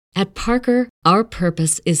At Parker, our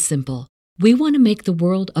purpose is simple. We want to make the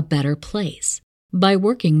world a better place by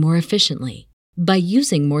working more efficiently, by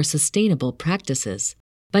using more sustainable practices,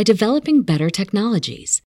 by developing better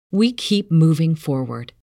technologies. We keep moving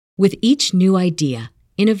forward. With each new idea,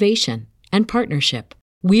 innovation, and partnership,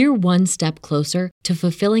 we're one step closer to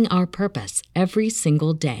fulfilling our purpose every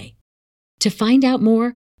single day. To find out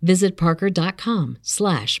more, visit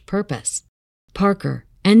parker.com/purpose. Parker,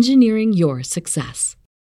 engineering your success.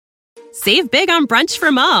 Save big on brunch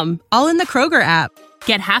for mom, all in the Kroger app.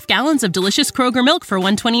 Get half gallons of delicious Kroger milk for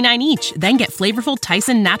 $1.29 each. Then get flavorful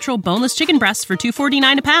Tyson natural boneless chicken breasts for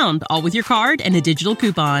 $2.49 a pound, all with your card and a digital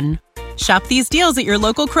coupon. Shop these deals at your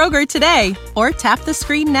local Kroger today, or tap the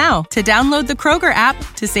screen now to download the Kroger app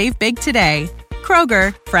to save big today.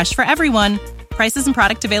 Kroger, fresh for everyone. Prices and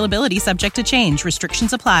product availability subject to change.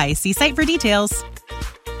 Restrictions apply. See site for details.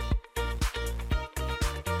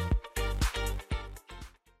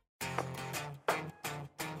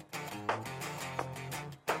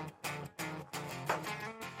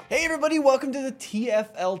 Hey everybody, welcome to the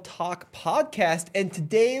TFL Talk podcast, and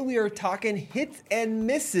today we are talking hits and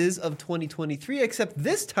misses of 2023, except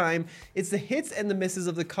this time it's the hits and the misses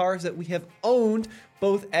of the cars that we have owned,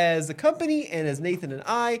 both as a company and as Nathan and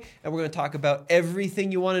I, and we're going to talk about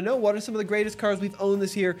everything you want to know. What are some of the greatest cars we've owned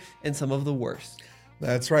this year and some of the worst?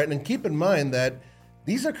 That's right, and keep in mind that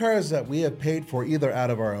these are cars that we have paid for either out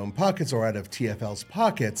of our own pockets or out of TFL's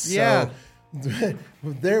pockets. Yeah.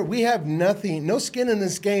 So we have no skin in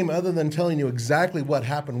this game other than telling you exactly what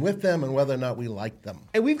happened with them and whether or not we like them.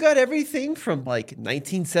 And we've got everything from like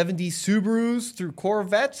 1970s Subarus through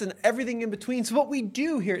Corvettes and everything in between. So what we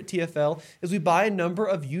do here at TFL is we buy a number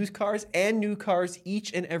of used cars and new cars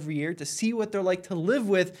each and every year to see what they're like to live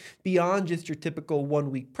with beyond just your typical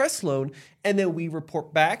 1 week press loan. And then we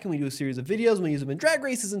report back and we do a series of videos and we use them in drag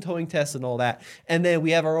races and towing tests and all that. And then we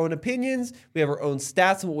have our own opinions. We have our own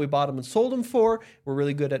stats on what we bought them and sold them for. We're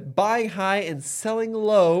really good at buying high and selling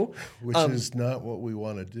low. Which is not what we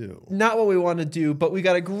want to do. Not what we want to do, but we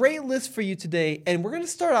got a great list for you today. And we're going to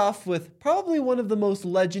start off with probably one of the most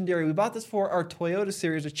legendary. We bought this for our Toyota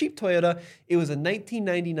series, a cheap Toyota. It was a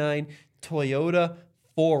 1999 Toyota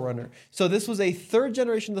 4Runner. So this was a third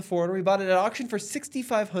generation of the 4Runner. We bought it at auction for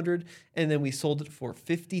 $6,500 and then we sold it for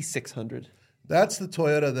 $5,600. That's the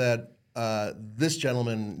Toyota that this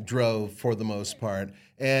gentleman drove for the most part.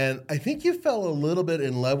 And I think you fell a little bit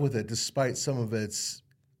in love with it despite some of its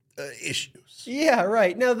issues. Yeah,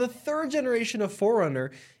 right. Now, the third generation of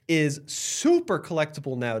 4Runner is super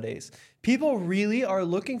collectible nowadays. People really are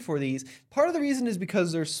looking for these. Part of the reason is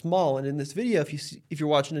because they're small. And in this video, if you're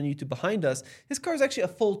watching on YouTube behind us, this car is actually a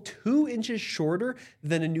full 2 inches shorter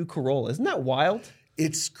than a new Corolla. Isn't that wild?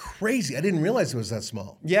 It's crazy. I didn't realize it was that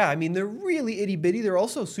small. Yeah, I mean, they're really itty bitty. They're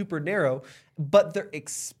also super narrow, but they're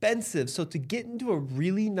expensive. So to get into a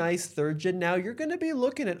really nice third gen now, you're going to be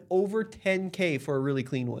looking at over $10K for a really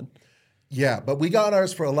clean one. Yeah, but we got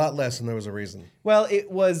ours for a lot less, and there was a reason. Well, it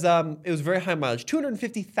was very high mileage,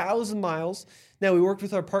 250,000 miles. Now, we worked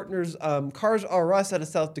with our partners, Cars R Us out of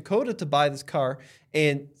South Dakota, to buy this car,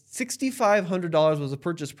 and $6,500 was the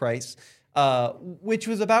purchase price, which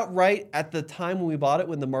was about right at the time when we bought it,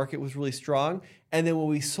 when the market was really strong. And then when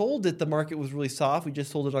we sold it, the market was really soft. We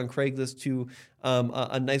just sold it on Craigslist to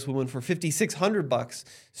a nice woman for $5,600.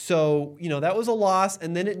 So, that was a loss.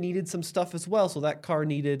 And then it needed some stuff as well. So that car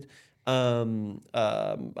needed... what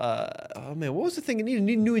was the thing it needed? It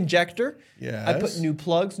needed a new injector. Yes. I put new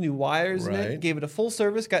plugs, new wires in it, gave it a full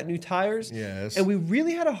service, got new tires. Yes. And we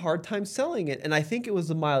really had a hard time selling it. And I think it was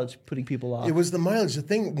the mileage putting people off. It was the mileage. The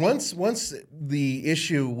thing, once the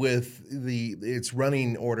issue with its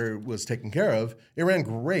running order was taken care of, it ran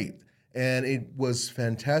great. And it was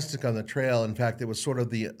fantastic on the trail. In fact, it was sort of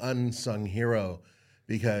the unsung hero,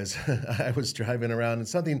 because I was driving around in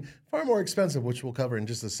something far more expensive, which we'll cover in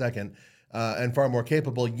just a second, and far more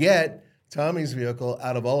capable, yet Tommy's vehicle,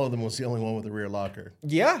 out of all of them, was the only one with a rear locker.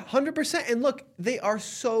 Yeah, 100%. And look, they are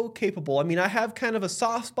so capable. I mean, I have kind of a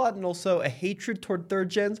soft spot and also a hatred toward third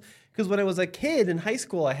gens, because when I was a kid in high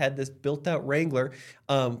school, I had this built-out Wrangler,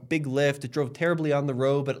 big lift. It drove terribly on the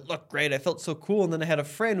road, but it looked great. I felt so cool. And then I had a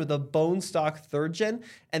friend with a bone stock third gen,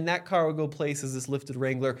 and that car would go places this lifted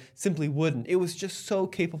Wrangler simply wouldn't. It was just so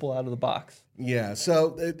capable out of the box. Yeah,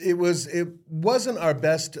 so it wasn't our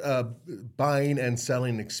best buying and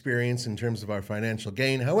selling experience in terms of our financial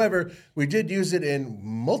gain. However, we did use it in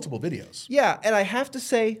multiple videos. Yeah, and I have to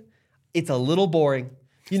say, it's a little boring.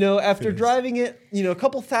 You know, after driving it, you know, a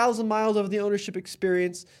couple thousand miles over the ownership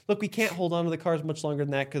experience, look, we can't hold on to the cars much longer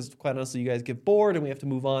than that because, quite honestly, you guys get bored and we have to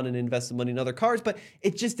move on and invest some money in other cars. But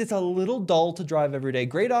it's a little dull to drive every day.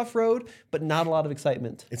 Great off-road, but not a lot of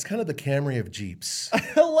excitement. It's kind of the Camry of Jeeps.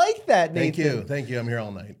 I like that, Nathan. Thank you. I'm here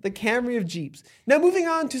all night. The Camry of Jeeps. Now, moving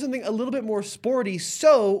on to something a little bit more sporty.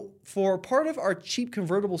 So, for part of our cheap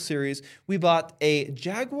convertible series, we bought a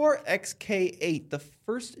Jaguar XK8, the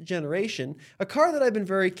first generation, a car that I've been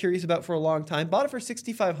very curious about for a long time. Bought it for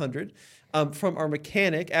 $6,500 from our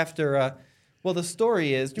mechanic after. Well, the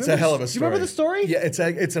story is. It's a hell of a story. Do you remember the story? Yeah,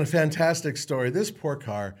 it's a fantastic story. This poor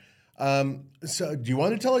car. So, do you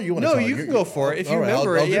want to tell her? You want to tell her? No, you can go for it if you right,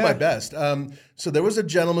 remember I'll it. do my best. So there was a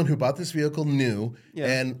gentleman who bought this vehicle new Yeah.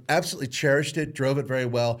 and absolutely cherished it, drove it very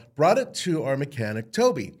well, brought it to our mechanic,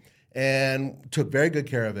 Toby, and took very good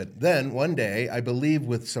care of it. Then one day, I believe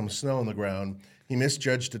with some snow on the ground, he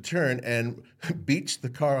misjudged a turn and beached the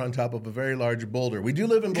car on top of a very large boulder. We do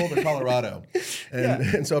live in Boulder, Colorado.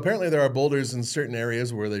 And so apparently there are boulders in certain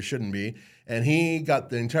areas where they shouldn't be. And he got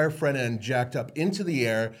the entire front end jacked up into the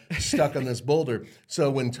air, stuck on this boulder.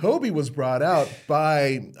 So when Toby was brought out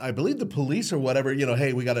by, I believe, the police or whatever, you know,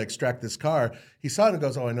 hey, we got to extract this car, he saw it and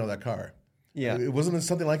goes, oh, I know that car. Yeah. Wasn't it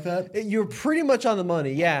something like that? You're pretty much on the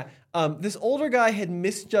money, yeah. This older guy had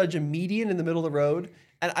misjudged a median in the middle of the road,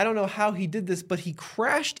 and I don't know how he did this, but he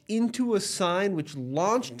crashed into a sign which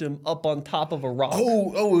launched him up on top of a rock.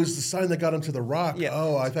 Oh, it was the sign that got him to the rock. Yeah.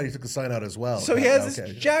 Oh, I thought he took the sign out as well. So he has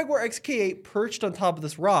this Jaguar XK8 perched on top of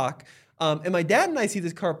this rock. And my dad and I see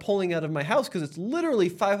this car pulling out of my house because it's literally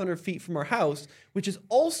 500 feet from our house, which is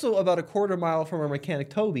also about a quarter mile from our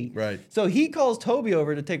mechanic, Toby. Right. So he calls Toby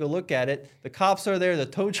over to take a look at it. The cops are there. The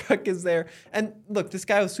tow truck is there. And look, this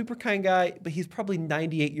guy was a super kind guy, but he's probably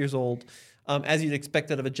 98 years old, as you'd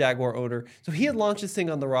expect out of a Jaguar owner. So he had launched this thing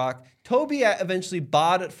on the rock. Toby eventually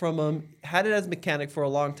bought it from him, had it as a mechanic for a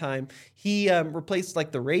long time. He replaced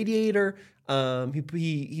like the radiator.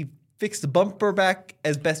 He fixed the bumper back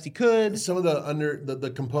as best he could. Some of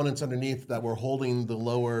the components underneath that were holding the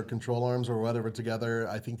lower control arms or whatever together,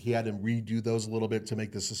 I think he had to redo those a little bit to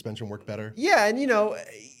make the suspension work better. Yeah, and you know,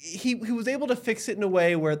 he was able to fix it in a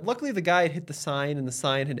way where luckily the guy had hit the sign and the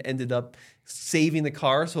sign had ended up saving the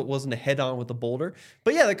car so it wasn't a head-on with the boulder.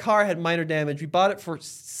 But yeah, the car had minor damage. We bought it for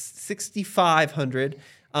 $6,500.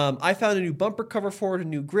 I found a new bumper cover for it, a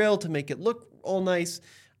new grille to make it look all nice.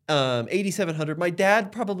 $8,700. My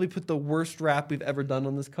dad probably put the worst wrap we've ever done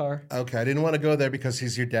on this car. Okay, I didn't want to go there because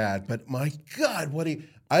he's your dad, but my God,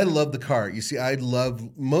 I love the car. You see,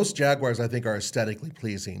 most Jaguars I think are aesthetically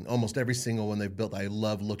pleasing. Almost every single one they've built I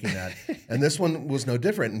love looking at. And this one was no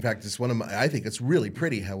different. In fact, I think it's really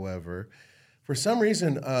pretty, however. For some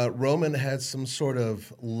reason, Roman had some sort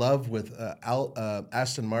of love with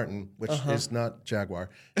Aston Martin, which is not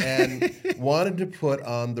Jaguar, and wanted to put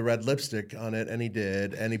on the red lipstick on it, and he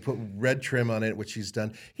did, and he put red trim on it, which he's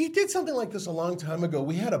done. He did something like this a long time ago.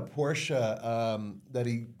 We had a Porsche that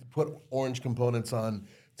he put orange components on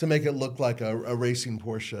to make it look like a racing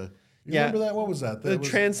Porsche. You remember that? What was that? The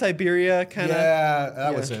Trans-Siberia kind of? Yeah,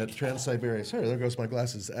 that was it. Trans-Siberia. Sorry, there goes my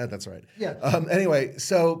glasses. That's right. Yeah. Anyway,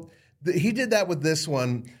 so he did that with this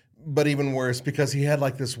one, but even worse because he had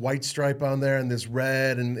like this white stripe on there and this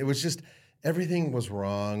red, and it was just everything was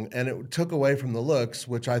wrong, and it took away from the looks,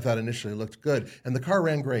 which I thought initially looked good. And the car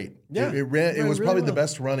ran great. Yeah, it was really probably well. the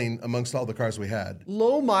best running amongst all the cars we had.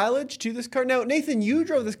 Low mileage to this car. Now, Nathan, you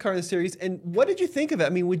drove this car in the series, and what did you think of it? I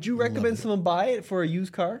mean, would you recommend someone buy it for a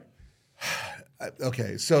used car?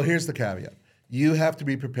 Okay, so here's the caveat. You have to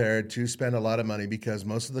be prepared to spend a lot of money because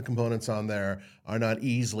most of the components on there are not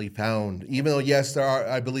easily found. Even though, yes, there are,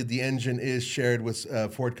 I believe the engine is shared with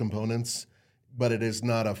Ford components, but it is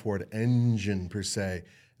not a Ford engine per se.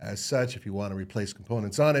 As such, if you want to replace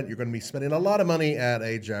components on it, you're going to be spending a lot of money at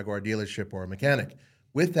a Jaguar dealership or a mechanic.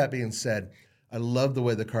 With that being said, I love the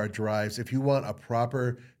way the car drives. If you want a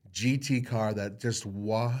proper GT car that just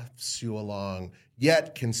wafts you along,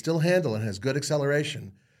 yet can still handle and has good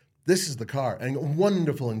acceleration, this is the car, and a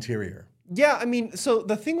wonderful interior. Yeah, I mean, so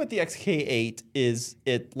the thing with the XK8 is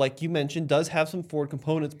it, like you mentioned, does have some Ford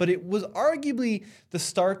components, but it was arguably the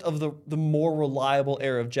start of the more reliable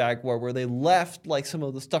era of Jaguar, where they left like some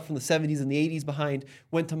of the stuff from the 70s and the 80s behind,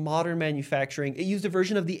 went to modern manufacturing. It used a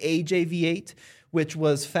version of the AJ-V8, which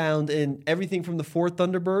was found in everything from the Ford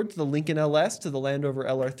Thunderbird to the Lincoln LS to the Land Rover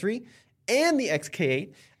LR3 and the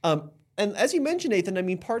XK8. And as you mentioned, Nathan, I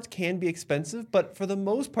mean, parts can be expensive, but for the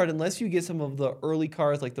most part, unless you get some of the early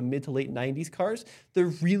cars, like the mid to late 90s cars,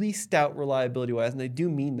 they're really stout reliability-wise, and they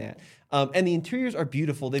do mean that. And the interiors are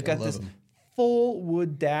beautiful. They've got this full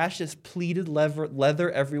wood dash, just pleated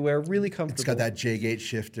leather everywhere, really comfortable. It's got that J-gate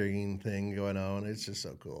shifting thing going on. It's just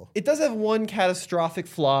so cool. It does have one catastrophic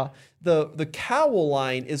flaw. The cowl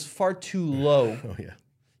line is far too low. Oh, yeah.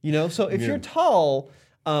 You know, so if you're tall,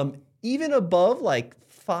 even above like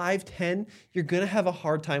 5'10", you're going to have a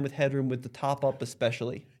hard time with headroom with the top up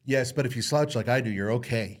especially. Yes, but if you slouch like I do, you're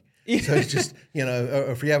okay. So it's just, you know,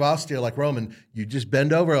 or if you have osteo like Roman, you just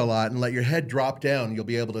bend over a lot and let your head drop down. You'll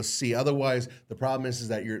be able to see. Otherwise, the problem is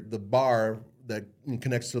that the bar that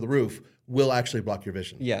connects to the roof will actually block your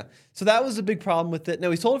vision. Yeah. So that was a big problem with it. Now,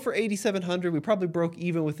 we sold it for $8,700. We probably broke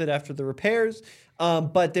even with it after the repairs.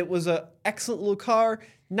 But it was an excellent little car.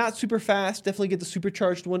 Not super fast. Definitely get the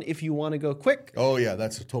supercharged one if you want to go quick. Oh, yeah.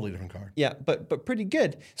 That's a totally different car. Yeah, but pretty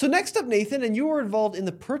good. So next up, Nathan, and you were involved in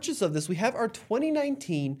the purchase of this, we have our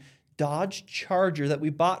 2019 Dodge Charger that we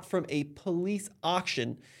bought from a police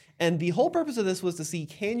auction. And the whole purpose of this was to see,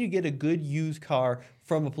 can you get a good used car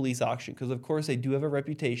from a police auction? Because, of course, they do have a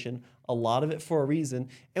reputation, a lot of it for a reason.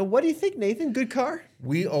 And what do you think, Nathan? Good car?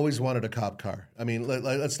 We always wanted a cop car. I mean,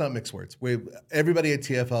 let's not mix words. Everybody at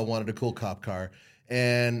TFL wanted a cool cop car,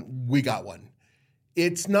 and we got one.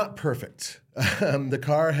 It's not perfect. The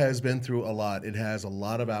car has been through a lot. It has a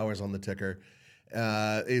lot of hours on the ticker.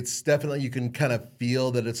 It's definitely, you can kind of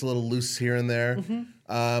feel that it's a little loose here and there.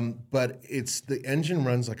 But the engine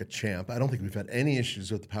runs like a champ. I don't think we've had any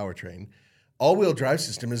issues with the powertrain. All-wheel drive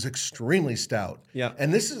system is extremely stout. Yeah.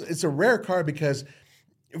 And it's a rare car because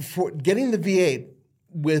for getting the V8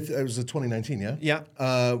 it was the 2019, yeah?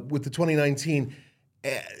 Yeah. With the 2019,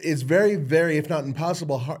 it's very, very, if not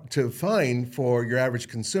impossible to find for your average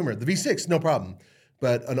consumer. The V6, no problem.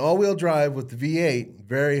 But an all-wheel drive with the V8,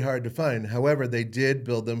 very hard to find. However, they did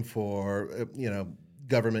build them for,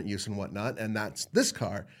 government use and whatnot, and that's this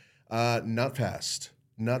car. Not fast.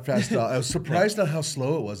 Not fast at all. I was surprised on how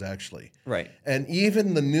slow it was, actually. Right. And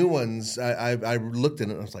even the new ones, I looked at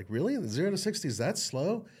it and I was like, really? The 0 to 60 is that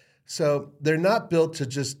slow? So they're not built to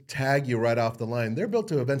just tag you right off the line. They're built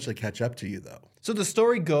to eventually catch up to you, though. So the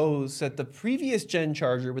story goes that the previous gen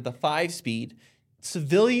Charger with the 5-speed,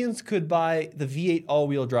 civilians could buy the V8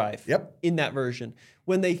 all-wheel drive in that version.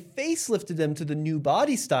 When they facelifted them to the new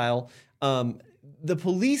body style, the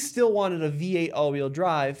police still wanted a V8 all-wheel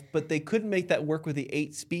drive, but they couldn't make that work with the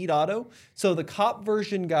 8-speed auto. So the cop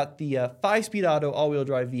version got the 5-speed auto all-wheel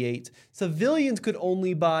drive V8. Civilians could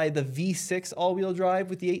only buy the V6 all-wheel drive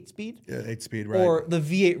with the 8-speed. Yeah, 8-speed, right. Or the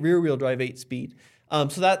V8 rear-wheel drive 8-speed.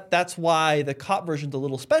 So that's why the cop version's a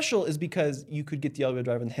little special, is because you could get the all-wheel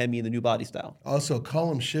drive in the Hemi in the new body style. Also,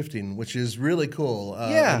 column shifting, which is really cool.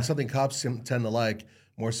 And something cops tend to like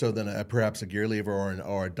more so than perhaps a gear lever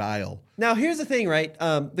or a dial. Now, here's the thing, right?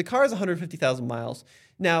 The car is 150,000 miles.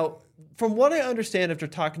 Now, from what I understand after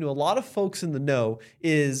talking to a lot of folks in the know,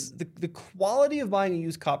 is the quality of buying a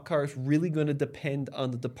used cop car is really going to depend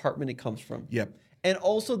on the department it comes from. Yep. And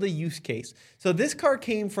also the use case. So this car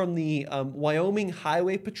came from the Wyoming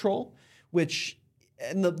Highway Patrol,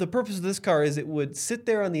 and the purpose of this car is it would sit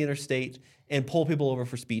there on the interstate and pull people over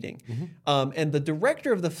for speeding. And the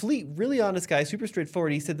director of the fleet, really honest guy, super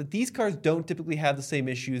straightforward, he said that these cars don't typically have the same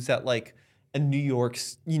issues that like a New York,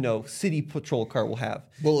 city patrol car will have.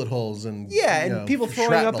 Bullet holes and people throwing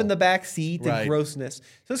shrapnel up in the back seat and grossness.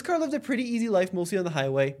 So this car lived a pretty easy life, mostly on the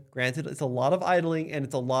highway. Granted, it's a lot of idling and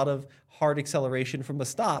it's a lot of hard acceleration from a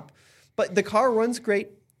stop, but the car runs great.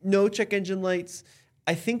 No check engine lights.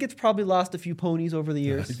 I think it's probably lost a few ponies over the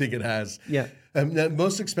years. I think it has. Yeah. The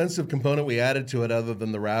most expensive component we added to it, other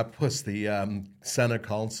than the wrap, was the center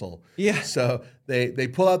console. Yeah. So they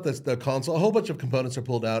pull out the console. A whole bunch of components are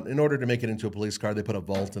pulled out. In order to make it into a police car, they put a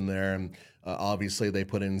vault in there. And obviously, they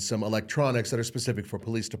put in some electronics that are specific for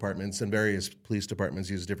police departments. And various police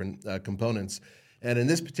departments use different components. And in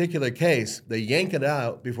this particular case, they yank it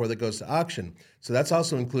out before that goes to auction. So that's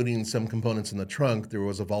also including some components in the trunk. There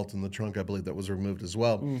was a vault in the trunk, I believe, that was removed as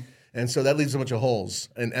well. And so that leaves a bunch of holes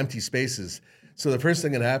and empty spaces. So the first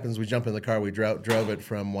thing that happens, we jump in the car, we drove it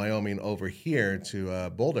from Wyoming over here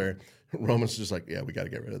to Boulder. Roman's just like, yeah, we got to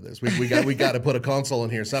get rid of this. We got to put a console in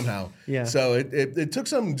here somehow. Yeah. So it took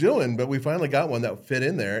some doing, but we finally got one that fit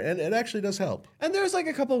in there, and it actually does help. And there's like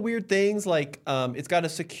a couple weird things, like it's got a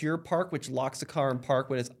secure park, which locks the car in park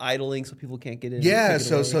when it's idling, so people can't get in. Yeah,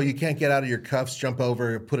 so you can't get out of your cuffs, jump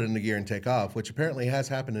over, put it into gear, and take off, which apparently has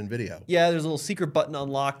happened in video. Yeah, there's a little secret button to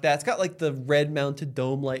unlock that. It's got like the red mounted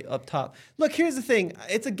dome light up top. Look, here's the thing: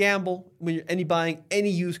 it's a gamble when you're buying any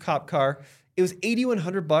used cop car. It was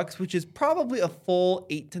 $8,100, which is probably a full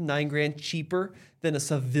 $8,000 to $9,000 cheaper than a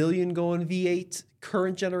civilian going V8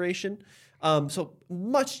 current generation. So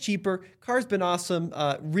much cheaper. Car's been awesome.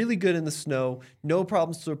 Really good in the snow. No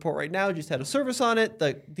problems to report right now. Just had a service on it.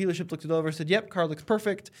 The dealership looked it over, said, yep, car looks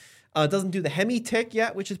perfect. Doesn't do the Hemi tick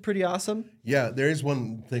yet, which is pretty awesome. Yeah, there is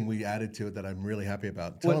one thing we added to it that I'm really happy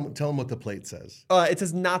about. Tell them what the plate says. It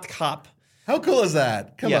says not cop. How cool is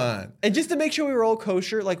that? Come on. And just to make sure we were all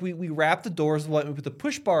kosher, like we wrapped the doors, we put the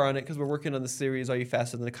push bar on it because we're working on the series, Are You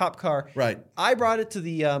Faster Than a Cop Car? Right. I brought it to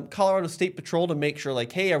the Colorado State Patrol to make sure,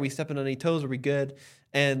 like, hey, are we stepping on any toes? Are we good?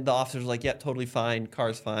 And the officers were like, yeah, totally fine.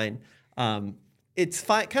 Car's fine. It's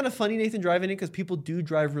kind of funny, Nathan, driving it because people do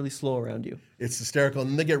drive really slow around you. It's hysterical.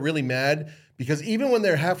 And they get really mad because even when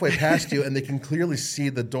they're halfway past you and they can clearly see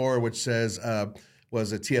the door, which says,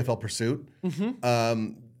 was a TFL Pursuit,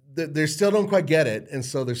 they still don't quite get it, and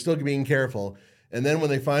so they're still being careful. And then when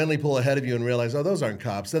they finally pull ahead of you and realize, oh, those aren't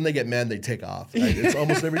cops, then they get mad and they take off. Right? It's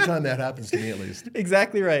almost every time that happens to me, at least.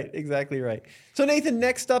 Exactly right. So Nathan,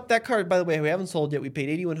 next up, that car, by the way, we haven't sold yet. We paid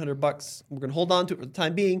 $8,100. We're going to hold on to it for the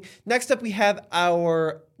time being. Next up, we have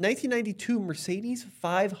our 1992 Mercedes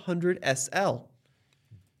 500 SL.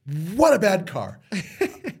 What a bad car.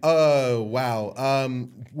 Oh, wow.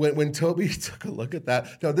 When Toby took a look at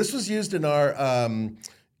that, no, this was used in our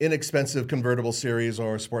inexpensive convertible series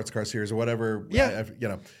or sports car series or whatever, Yep.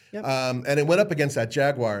 And it went up against that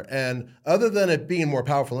Jaguar. And other than it being more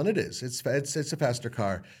powerful, and it is, it's a faster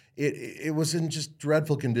car, it was in just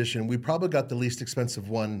dreadful condition. We probably got the least expensive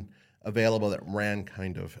one available that ran,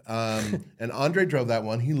 kind of. And Andre drove that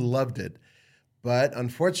one. He loved it. But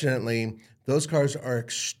unfortunately, those cars are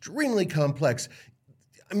extremely complex.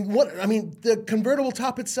 The convertible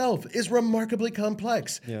top itself is remarkably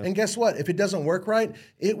complex. Yeah. And guess what? If it doesn't work right,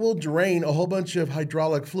 it will drain a whole bunch of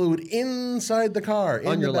hydraulic fluid inside the car.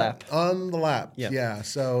 On your lap. On the lap. Yeah.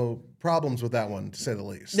 So problems with that one, to say the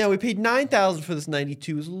least. Now, we paid $9,000 for this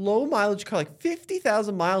 92. It was a low mileage car, like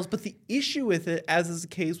 50,000 miles. But the issue with it, as is the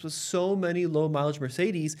case with so many low mileage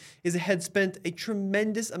Mercedes, is it had spent a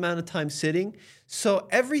tremendous amount of time sitting. So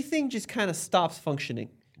everything just kind of stops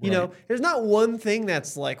functioning. You know, there's not one thing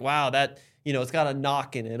that's like, wow, that, it's got a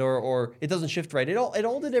knock in it or it doesn't shift right. It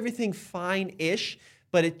all did everything fine-ish,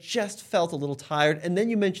 but it just felt a little tired. And then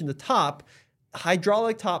you mentioned the top.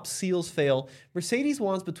 Hydraulic top seals fail. Mercedes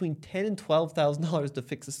wants between $10,000 and $12,000 to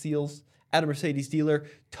fix the seals at a Mercedes dealer.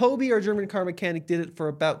 Toby, our German car mechanic, did it for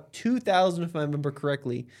about $2,000, if I remember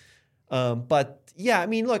correctly. But yeah,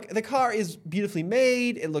 look, the car is beautifully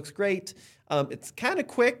made. It looks great. It's kind of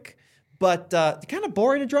quick, but kind of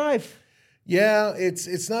boring to drive. Yeah,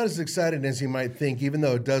 it's not as exciting as you might think, even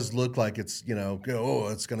though it does look like it's,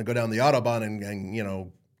 it's going to go down the Autobahn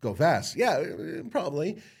and go fast. Yeah,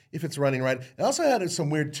 probably, if it's running right. It also had some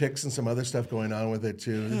weird ticks and some other stuff going on with it,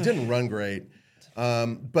 too. It didn't run great.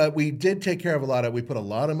 But we did take care of a lot of it. We put a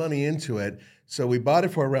lot of money into it. So we bought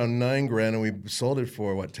it for around $9,000 and we sold it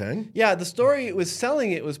for, what, 10? Yeah, the story it was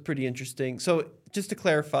selling it was pretty interesting. So just to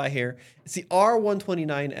clarify here, it's the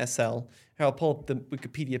R129 SL. Here, I'll pull up the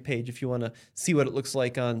Wikipedia page if you want to see what it looks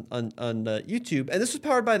like on YouTube. And this was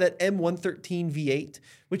powered by that M113 V8,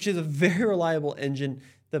 which is a very reliable engine.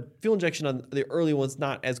 The fuel injection on the early ones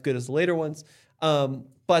not as good as the later ones.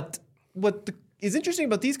 But what is interesting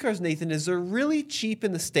about these cars, Nathan, is they're really cheap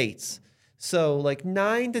in the States. So like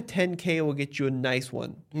 $9,000 to $10,000 will get you a nice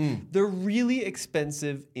one. They're really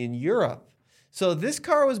expensive in Europe. So this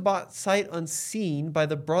car was bought sight unseen by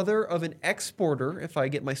the brother of an exporter, if I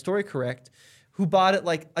get my story correct, who bought it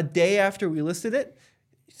like a day after we listed it,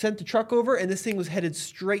 sent the truck over, and this thing was headed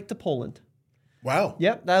straight to Poland. Wow.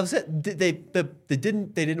 Yep, that was it. They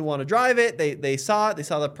didn't want to drive it. They saw it. They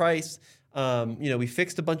saw the price. We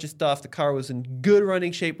fixed a bunch of stuff. The car was in good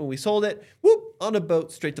running shape when we sold it. Whoop, on a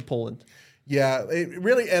boat straight to Poland. Yeah, it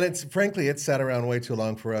really, and it sat around way too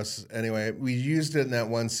long for us anyway. We used it in that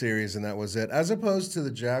one series and that was it. As opposed to the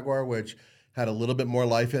Jaguar, which had a little bit more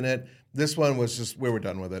life in it. This one was just, we were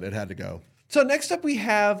done with it. It had to go. So next up we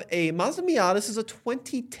have a Mazda Miata. This is a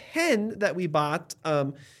 2010 that we bought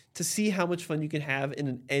to see how much fun you can have in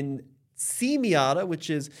an NC Miata, which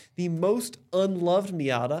is the most unloved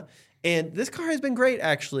Miata. And this car has been great,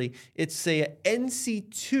 actually. It's a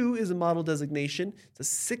NC2 is a model designation.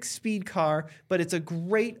 It's a 6-speed car, but it's a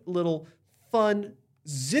great little fun,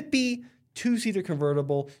 zippy 2-seater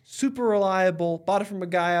convertible, super reliable. Bought it from a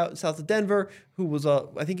guy out south of Denver who was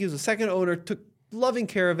I think he was a second owner, took loving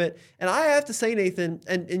care of it. And I have to say, Nathan,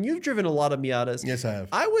 and you've driven a lot of Miatas. Yes, I have.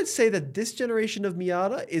 I would say that this generation of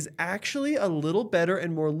Miata is actually a little better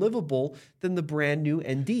and more livable than the brand new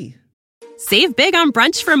ND. Save big on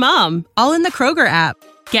brunch for mom, all in the Kroger app.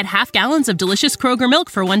 Get half gallons of delicious Kroger milk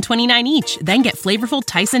for $1.29 each. Then get flavorful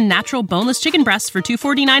Tyson natural boneless chicken breasts for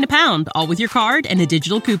 $2.49 a pound, all with your card and a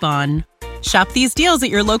digital coupon. Shop these deals at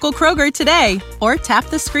your local Kroger today, or tap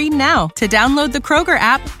the screen now to download the Kroger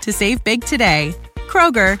app to save big today.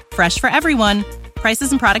 Kroger, fresh for everyone.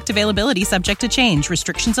 Prices and product availability subject to change.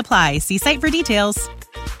 Restrictions apply. See site for details.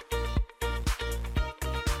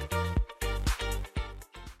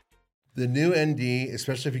 The new ND,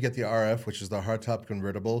 especially if you get the RF, which is the hardtop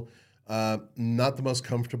convertible, not the most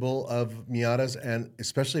comfortable of Miatas, and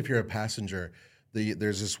especially if you're a passenger.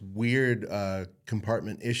 There's this weird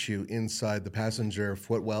compartment issue inside the passenger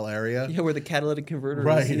footwell area. Yeah, where the catalytic converter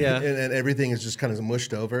right. is. Yeah. And everything is just kind of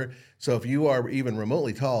mushed over. So if you are even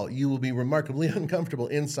remotely tall, you will be remarkably uncomfortable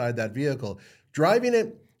inside that vehicle. Driving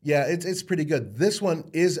it, yeah, it's pretty good. This one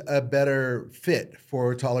is a better fit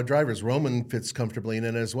for taller drivers. Roman fits comfortably in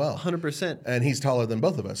it as well. 100%. And he's taller than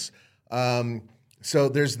both of us. So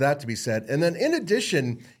there's that to be said. And then in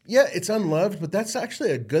addition, yeah, it's unloved, but that's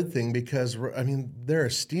actually a good thing because, I mean, they're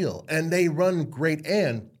a steal. And they run great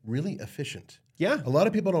and really efficient. Yeah. A lot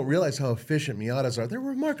of people don't realize how efficient Miatas are. They're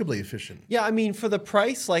remarkably efficient. Yeah, I mean, for the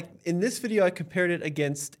price, like in this video, I compared it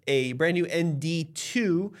against a brand new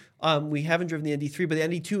ND2. We haven't driven the ND3, but the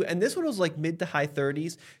ND2, and this one was like mid to high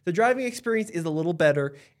 30s. The driving experience is a little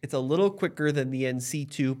better. It's a little quicker than the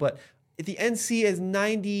NC2, but the NC is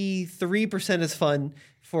 93% as fun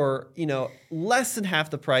for, less than half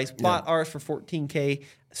the price. Bought ours for $14K.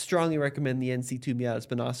 Strongly recommend the NC2 Miata. It's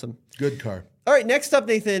been awesome. Good car. All right, next up,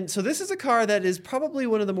 Nathan. So this is a car that is probably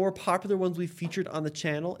one of the more popular ones we've featured on the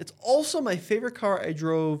channel. It's also my favorite car I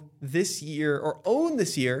drove this year or owned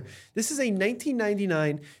this year. This is a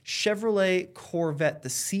 1999 Chevrolet Corvette, the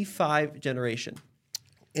C5 generation.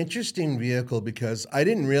 Interesting vehicle because I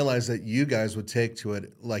didn't realize that you guys would take to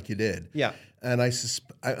it like you did. Yeah. And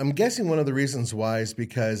I'm guessing one of the reasons why is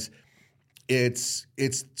because it's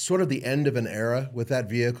sort of the end of an era with that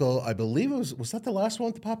vehicle. I believe was that the last one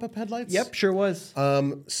with the pop-up headlights? Yep, sure was.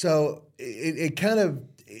 So it kind of,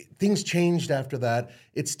 things changed after that.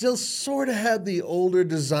 It still sort of had the older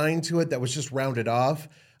design to it that was just rounded off.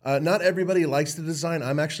 Not everybody likes the design.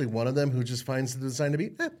 I'm actually one of them who just finds the design to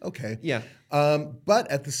be okay. Yeah.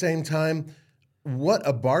 But at the same time, what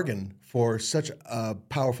a bargain for such a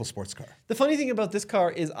powerful sports car. The funny thing about this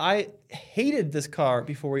car is I hated this car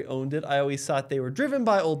before we owned it. I always thought they were driven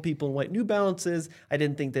by old people in white New Balances. I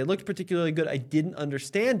didn't think they looked particularly good. I didn't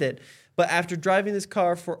understand it. But after driving this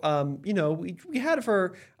car for, we had it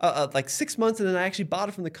for like 6 months, and then I actually bought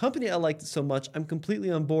it from the company. I liked it so much. I'm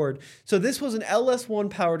completely on board. So this was an LS1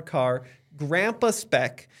 powered car, Grandpa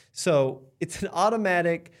spec. So it's an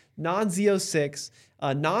automatic, non-Z06,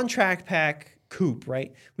 non-track pack coupe,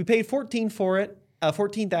 right? We paid $14,000 for it,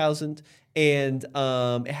 $14,000, and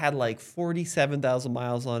it had like 47,000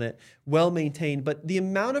 miles on it, well maintained. But the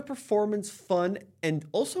amount of performance, fun, and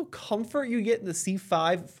also comfort you get in the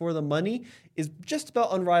C5 for the money is just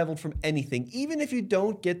about unrivaled from anything. Even if you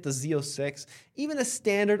don't get the Z06, even a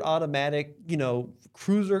standard automatic,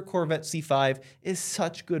 cruiser Corvette C5 is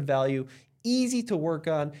such good value. Easy to work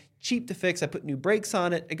on, cheap to fix. I put new brakes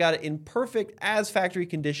on it. I got it in perfect as factory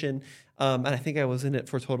condition. And I think I was in it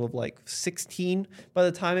for a total of like 16 by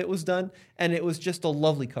the time it was done. And it was just a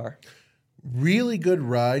lovely car. Really good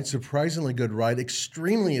ride, surprisingly good ride,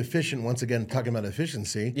 extremely efficient. Once again, talking about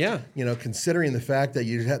efficiency. Yeah. Considering the fact that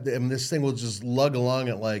this thing will just lug along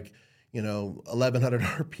at like, 1,100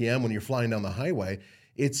 RPM when you're flying down the highway.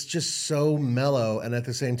 It's just so mellow, and at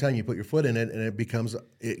the same time, you put your foot in it, and it becomes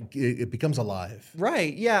alive.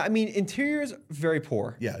 Right? Yeah. I mean, interiors very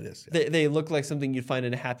poor. Yeah, it is. Yeah. They look like something you'd find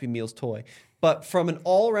in a Happy Meals toy. But from an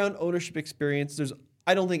all-around ownership experience,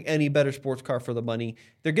 I don't think any better sports car for the money.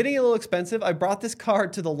 They're getting a little expensive. I brought this car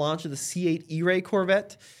to the launch of the C8 E-Ray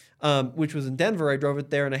Corvette, which was in Denver. I drove it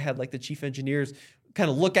there, and I had like the chief engineers kind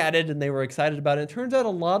of look at it, and they were excited about it. It turns out a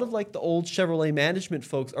lot of like the old Chevrolet management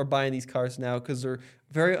folks are buying these cars now because they're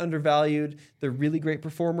very undervalued. They're really great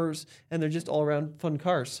performers, and they're just all around fun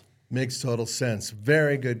cars. Makes total sense.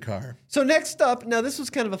 Very good car. So next up, now this was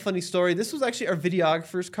kind of a funny story. This was actually our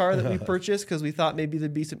videographer's car that we purchased because we thought maybe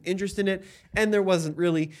there'd be some interest in it, and there wasn't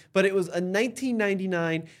really. But it was a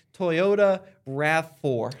 1999 Toyota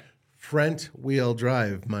RAV4. Front wheel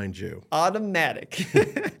drive, mind you. Automatic.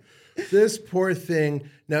 This poor thing.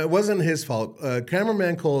 Now, it wasn't his fault.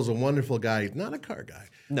 Cameraman Cole is a wonderful guy. He's not a car guy.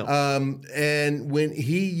 No. And when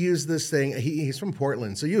he used this thing, he's from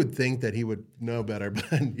Portland, so you would think that he would know better.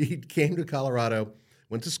 But he came to Colorado,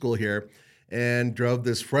 went to school here, and drove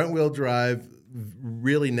this front-wheel drive,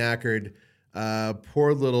 really knackered,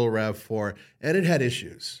 poor little RAV4, and it had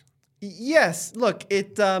issues. Yes. Look,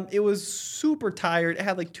 it was super tired. It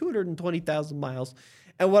had like 220,000 miles.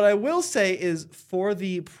 And what I will say is for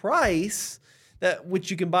the price, which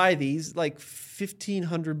you can buy these like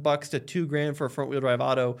 $1,500 to $2,000 for a front wheel drive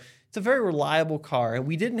auto. It's a very reliable car, and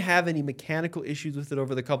we didn't have any mechanical issues with it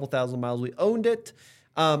over the couple thousand miles we owned it.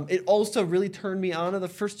 It also really turned me on to the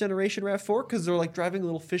first generation RAV4 because they're like driving a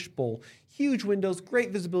little fishbowl. Huge windows,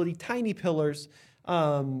 great visibility, tiny pillars.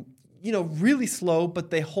 Really slow, but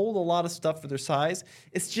they hold a lot of stuff for their size.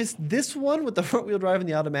 It's just this one with the front wheel drive and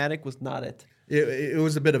the automatic was not it. It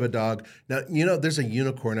was a bit of a dog. Now, there's a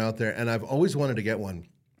unicorn out there, and I've always wanted to get one.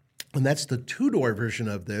 And that's the two-door version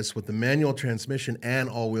of this with the manual transmission and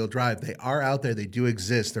all-wheel drive. They are out there. They do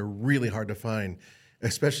exist. They're really hard to find,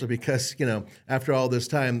 especially because, after all this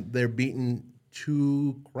time, they're beaten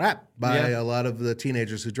to crap by a lot of the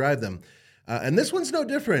teenagers who drive them. And this one's no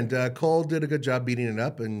different. Cole did a good job beating it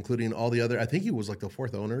up, including all the other. I think he was like the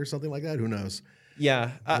fourth owner or something like that. Who knows?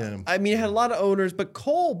 Yeah. I mean, it had a lot of owners, but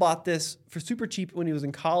Cole bought this for super cheap when he was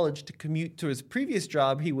in college to commute to his previous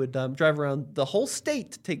job. He would drive around the whole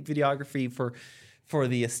state to take videography for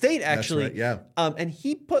the estate, actually. That's right, yeah. And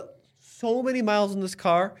he put so many miles in this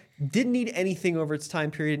car, didn't need anything over its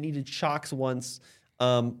time period. It needed shocks once.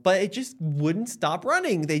 But it just wouldn't stop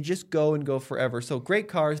running. They just go and go forever. So great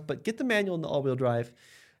cars, but get the manual and the all-wheel drive.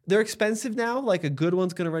 They're expensive now. Like a good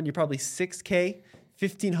one's going to run you probably $6,000.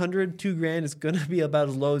 $1,500, $2,000 is going to be about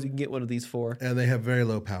as low as you can get one of these for. And they have very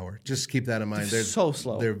low power. Just keep that in mind. They're so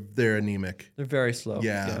slow. They're anemic. They're very slow.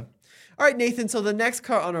 Yeah. All right, Nathan. So the next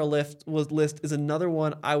car on our list is another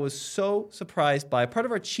one I was so surprised by. Part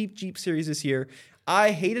of our cheap Jeep series this year.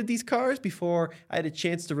 I hated these cars before I had a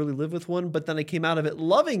chance to really live with one, but then I came out of it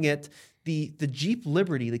loving it. The Jeep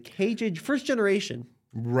Liberty, the KJ first generation.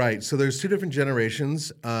 Right. So there's two different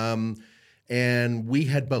generations, and we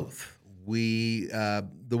had both. The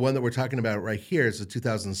one that we're talking about right here is the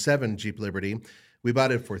 2007 Jeep Liberty. We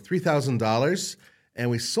bought it for $3,000, and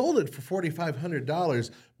we sold it for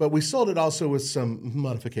 $4,500, but we sold it also with some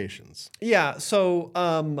modifications. Yeah. So,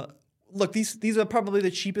 look, these are probably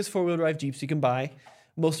the cheapest four-wheel drive Jeeps you can buy.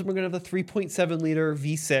 Most of them are going to have the 3.7-liter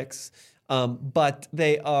V6, but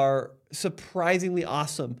they are surprisingly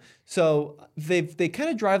awesome. So they kind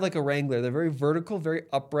of drive like a Wrangler. They're very vertical, very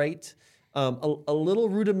upright, a little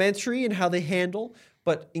rudimentary in how they handle,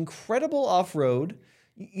 but incredible off-road.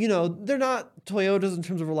 They're not Toyotas in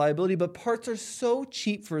terms of reliability, but parts are so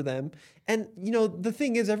cheap for them. And, the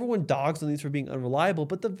thing is, everyone dogs on these for being unreliable,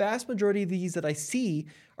 but the vast majority of these that I see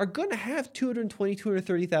are going to have 220,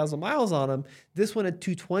 230,000 miles on them. This one had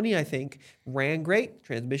 220, I think. Ran great.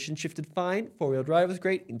 Transmission shifted fine. Four-wheel drive was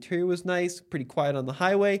great. Interior was nice. Pretty quiet on the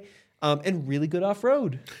highway. And really good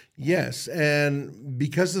off-road. Yes, and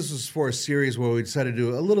because this was for a series where we decided to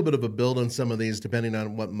do a little bit of a build on some of these, depending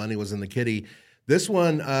on what money was in the kitty, this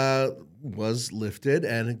one was lifted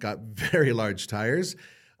and it got very large tires.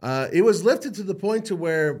 It was lifted to the point to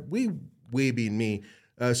where we being me,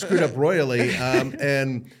 screwed up royally.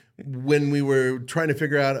 And when we were trying to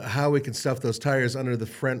figure out how we could stuff those tires under the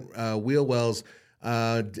front wheel wells,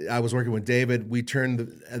 I was working with David. We turned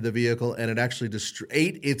the vehicle, and it actually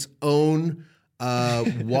ate its own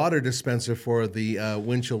water dispenser for the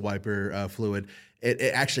windshield wiper fluid.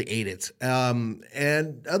 It actually ate it.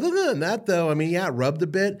 And other than that, though, it rubbed a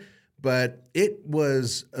bit, but it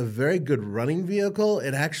was a very good running vehicle.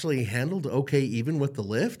 It actually handled okay even with the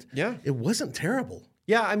lift. Yeah. It wasn't terrible.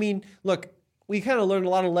 Yeah, look, we kind of learned a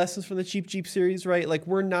lot of lessons from the Cheap Jeep series, right? Like,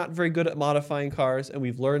 we're not very good at modifying cars, and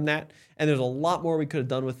we've learned that. And there's a lot more we could have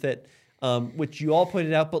done with it, which you all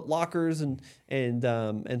pointed out, but lockers and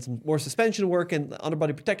some more suspension work and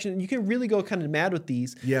underbody protection. You can really go kind of mad with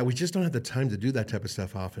these. Yeah, we just don't have the time to do that type of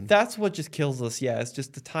stuff often. That's what just kills us, yeah. It's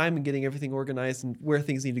just the time and getting everything organized and where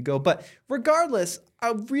things need to go. But regardless,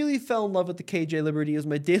 I really fell in love with the KJ Liberty. It was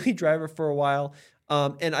my daily driver for a while.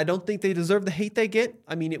 And I don't think they deserve the hate they get.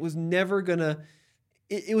 It was never gonna.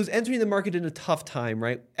 It was entering the market in a tough time,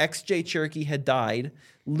 right? XJ Cherokee had died.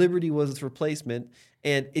 Liberty was its replacement,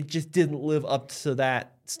 and it just didn't live up to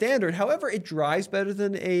that standard. However, it drives better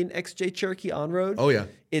than an XJ Cherokee on-road. Oh, yeah.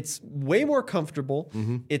 It's way more comfortable.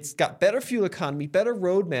 Mm-hmm. It's got better fuel economy, better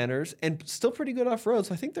road manners, and still pretty good off-road,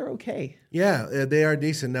 so I think they're okay. Yeah, they are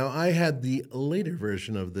decent. Now, I had the later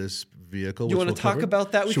version of this vehicle. You want to talk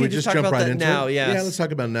about that? Should we just jump right into now? it? Yes. Yeah, let's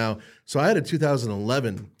talk about it now. So I had a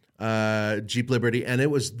 2011 Jeep Liberty, and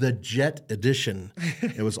it was the Jet Edition.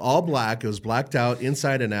 It was all black. It was blacked out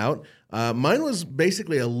inside and out. Mine was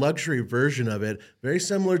basically a luxury version of it, very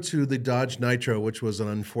similar to the Dodge Nitro, which was an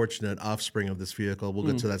unfortunate offspring of this vehicle. We'll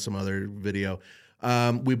get to that some other video.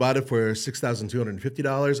 We bought it for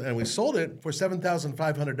 $6,250, and we sold it for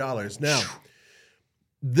 $7,500. Now,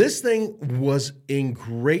 this thing was in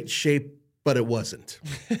great shape, but it wasn't.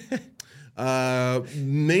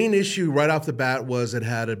 Main issue right off the bat was it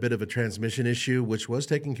had a bit of a transmission issue, which was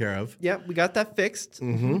taken care of. Yeah, we got that fixed.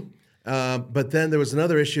 But then there was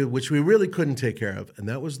another issue which we really couldn't take care of, and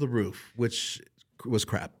that was the roof, which was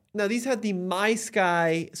crap. Now, these had the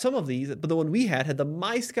MySky, some of these, but the one we had the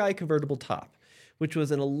MySky convertible top, which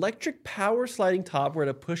was an electric power sliding top where at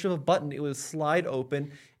a push of a button, it would slide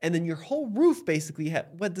open. And then your whole roof basically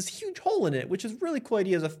had this huge hole in it, which is a really cool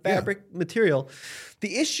idea as a fabric material.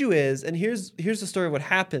 The issue is, and here's the story of what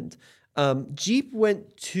happened. Jeep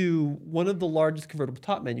went to one of the largest convertible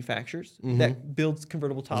top manufacturers that builds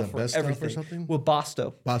convertible tops for everything. Or something?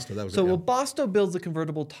 Webasto. Webasto, that was so it. Yeah. Webasto builds the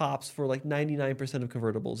convertible tops for like 99% of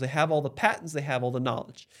convertibles. They have all the patents. They have all the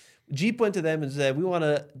knowledge. Jeep went to them and said, we want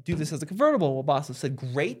to do this as a convertible. And Webasto said,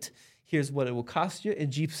 great. Here's what it will cost you.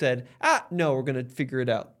 And Jeep said, no, we're going to figure it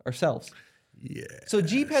out ourselves. Yeah. So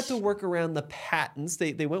Jeep had to work around the patents.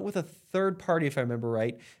 They went with a third party, if I remember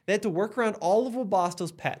right. They had to work around all of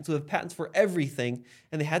Webasto's patents. So they have patents for everything.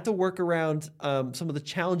 And they had to work around some of the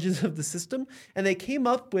challenges of the system. And they came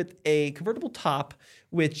up with a convertible top,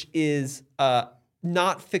 which is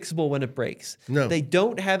not fixable when it breaks. No. They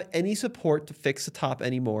don't have any support to fix the top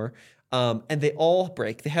anymore. And they all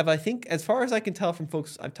break. They have, I think, as far as I can tell from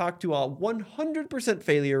folks I've talked to, a 100%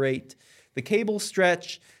 failure rate. The cables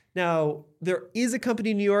stretch. Now, there is a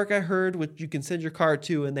company in New York, I heard, which you can send your car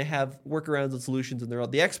to, and they have workarounds and solutions, and they're all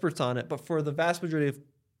the experts on it. But for the vast majority of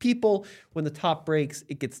people, when the top breaks,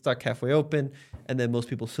 it gets stuck halfway open, and then most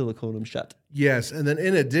people silicone them shut. Yes, and then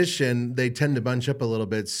in addition, they tend to bunch up a little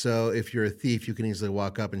bit. So if you're a thief, you can easily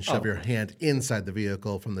walk up and shove your hand inside the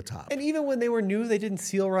vehicle from the top. And even when they were new, they didn't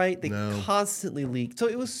seal right. They constantly leaked. So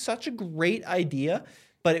it was such a great idea,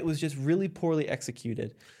 but it was just really poorly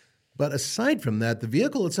executed. But aside from that, the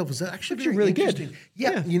vehicle itself was actually very really good. interesting.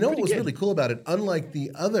 Yeah, you know what was really cool about it? Unlike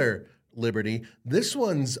the other Liberty, this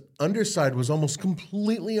one's underside was almost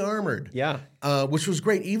completely armored. Yeah. Which was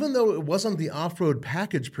great. Even though it wasn't the off-road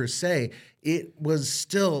package per se, it was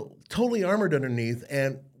still totally armored underneath,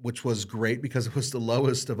 and which was great because it was the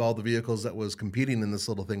lowest of all the vehicles that was competing in this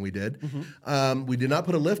little thing we did. We did not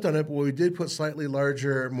put a lift on it, but we did put slightly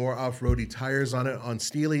larger, more off-roady tires on it on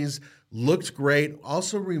Steely's. Looked great.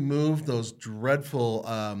 Also removed those dreadful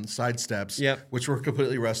side steps, which were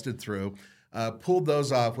completely rusted through. Pulled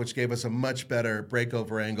those off, which gave us a much better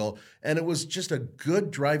breakover angle. And it was just a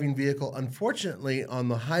good driving vehicle. Unfortunately, on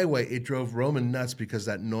the highway, it drove Roman nuts because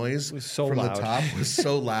that noise from the top was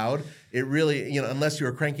so loud. It really, unless you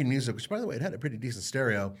were cranking music, which, by the way, it had a pretty decent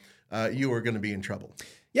stereo, you were going to be in trouble.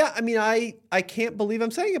 Yeah, I mean, I can't believe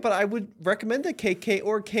I'm saying it, but I would recommend the KK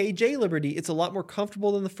or KJ Liberty. It's a lot more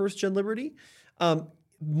comfortable than the first-gen Liberty.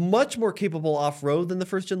 Much more capable off-road than the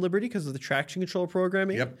first-gen Liberty because of the traction control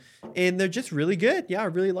programming. Yep. And they're just really good. Yeah, I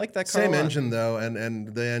really like that car. Same engine, though,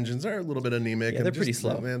 and the engines are a little bit anemic. Yeah, they're pretty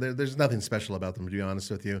slow. Man, there's nothing special about them, to be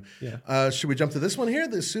honest with you. Yeah. Should we jump to this one here,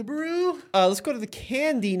 the Subaru? Let's go to the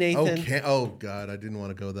Candy, Nathan. Oh, God, I didn't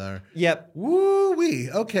want to go there. Yep.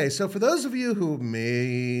 Woo-wee. Okay, so for those of you who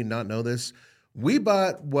may not know this, we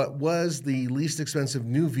bought what was the least expensive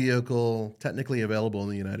new vehicle technically available in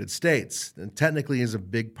the United States. And technically is a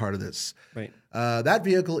big part of this. Right. That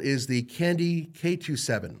vehicle is the Kandi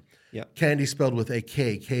K27. Yeah. Kandi spelled with a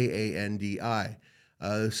K, K-A-N-D-I.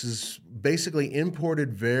 This is basically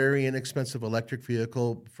imported, very inexpensive electric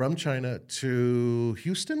vehicle from China to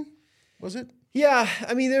Houston, was it? Yeah,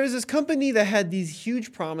 I mean, there was this company that had these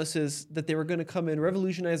huge promises that they were going to come in,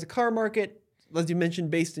 revolutionize the car market. As you mentioned,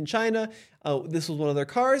 based in China. This was one of their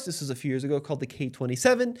cars. This was a few years ago called the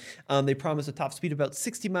K27. They promised a top speed of about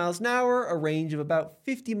 60 miles an hour, a range of about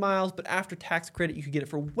 50 miles, but after tax credit, you could get it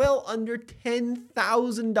for well under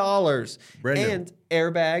 $10,000. And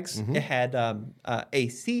airbags. It had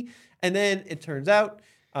AC. And then it turns out,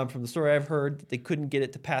 from the story I've heard, that they couldn't get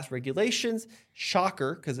it to pass regulations.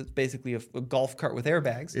 Shocker, because it's basically a golf cart with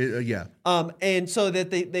airbags. Yeah. And so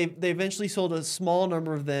that they eventually sold a small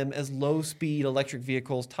number of them as low-speed electric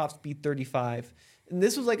vehicles, top speed 35. And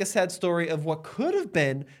this was like a sad story of what could have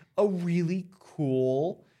been a really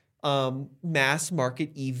cool mass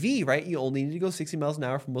market EV, right? You only need to go 60 miles an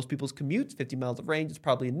hour for most people's commutes. 50 miles of range is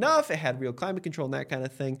probably enough. It had real climate control and that kind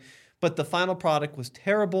of thing. But the final product was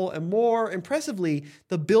terrible, and more impressively,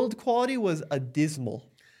 the build quality was abysmal.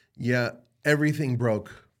 Yeah, everything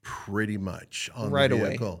broke pretty much on the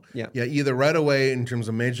vehicle. Yeah, either right away in terms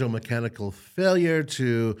of major mechanical failure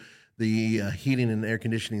to the heating and air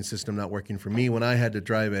conditioning system not working for me when I had to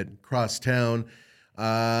drive it across town.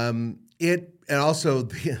 And also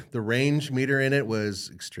the range meter in it was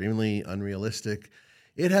extremely unrealistic.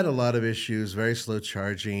 It had a lot of issues, very slow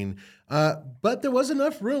charging, but there was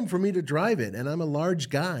enough room for me to drive it, and I'm a large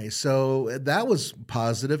guy, so that was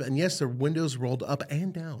positive. And yes, the windows rolled up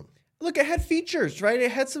and down. Look, it had features, right?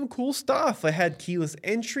 It had some cool stuff. It had keyless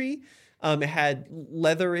entry. It had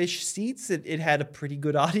leather-ish seats. It had a pretty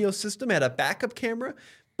good audio system. It had a backup camera.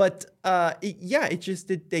 But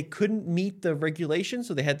they couldn't meet the regulations,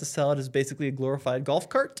 so they had to sell it as basically a glorified golf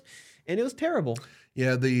cart, and it was terrible.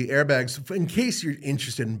 Yeah, the airbags, in case you're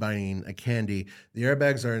interested in buying a Candy, the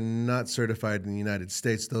airbags are not certified in the United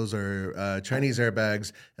States. Those are Chinese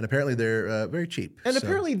airbags, and apparently they're very cheap. And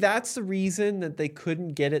apparently that's the reason that they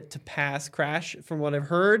couldn't get it to pass crash, from what I've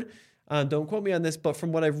heard. Don't quote me on this, but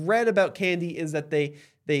from what I've read about Candy is that they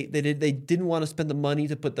didn't want to spend the money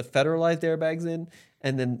to put the federalized airbags in,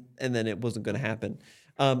 and then it wasn't going to happen.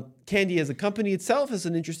 Candy as a company itself has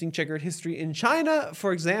an interesting checkered history. In China,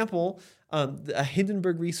 for example, a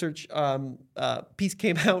Hindenburg research piece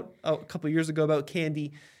came out a couple years ago about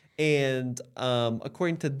Candy, and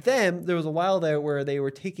according to them, there was a while there where they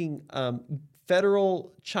were taking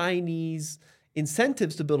federal Chinese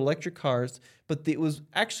incentives to build electric cars, but it was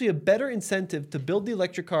actually a better incentive to build the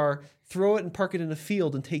electric car, throw it and park it in a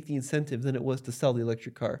field and take the incentive than it was to sell the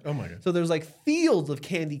electric car. Oh my God. So there's like fields of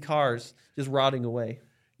Candy cars just rotting away.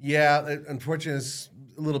 Yeah, unfortunately, it's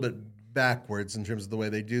a little bit backwards in terms of the way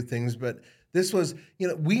they do things, but this was,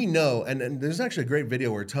 we know, and there's actually a great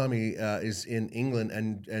video where Tommy is in England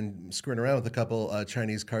and screwing around with a couple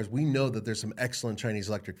Chinese cars. We know that there's some excellent Chinese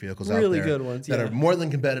electric vehicles out there. Really good ones, that are more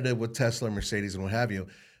than competitive with Tesla, Mercedes, and what have you.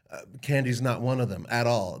 Candy's not one of them at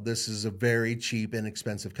all. This is a very cheap,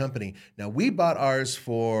 inexpensive company. Now, we bought ours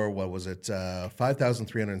for, what was it,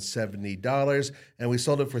 $5,370, and we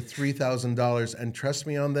sold it for $3,000. And trust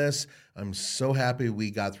me on this, I'm so happy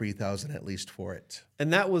we got $3,000 at least for it.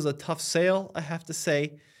 And that was a tough sale, I have to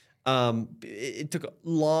say. It took a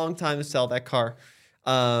long time to sell that car.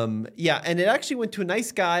 And it actually went to a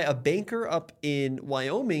nice guy, a banker up in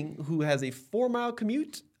Wyoming, who has a 4-mile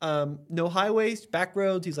commute. No highways, back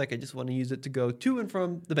roads. He's like, I just want to use it to go to and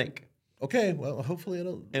from the bank. Okay, well, hopefully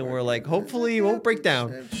it'll And work. we're like, hopefully it won't break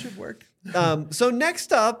down. It should work. So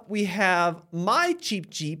next up, we have my cheap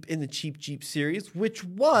Jeep in the Cheap Jeep series, which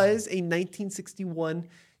was a 1961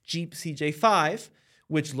 Jeep CJ5,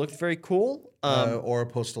 which looked very cool. Or a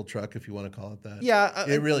postal truck, if you want to call it that. Yeah.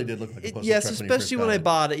 It really did look like a postal truck. Yes, when you especially first when got I it.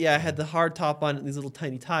 bought it. Yeah, it had the hard top on it and these little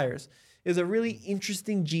tiny tires. It was a really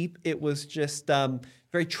interesting Jeep. It was just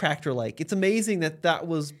very tractor-like. It's amazing that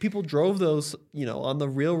was people drove those, on the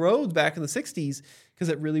real roads back in the 60s because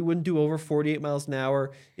it really wouldn't do over 48 miles an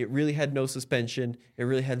hour. It really had no suspension. It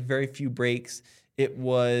really had very few brakes. It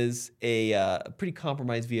was a pretty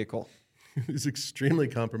compromised vehicle. It was extremely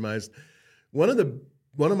compromised. One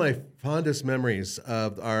of my fondest memories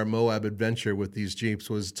of our Moab adventure with these Jeeps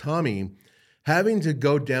was Tommy having to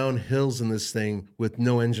go down hills in this thing with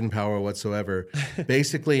no engine power whatsoever,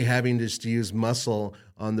 basically having to use muscle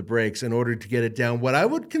on the brakes in order to get it down what I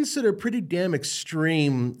would consider pretty damn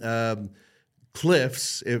extreme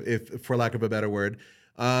cliffs, if for lack of a better word.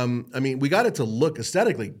 We got it to look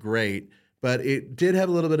aesthetically great, but it did have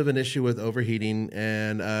a little bit of an issue with overheating,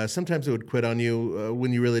 and sometimes it would quit on you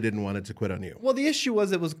when you really didn't want it to quit on you. Well, the issue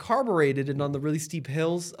was it was carbureted, and on the really steep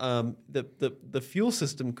hills, the fuel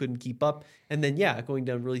system couldn't keep up. And then, going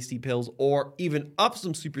down really steep hills or even up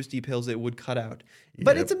some super steep hills, it would cut out.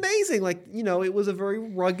 But it's amazing. It was a very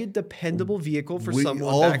rugged, dependable vehicle for someone We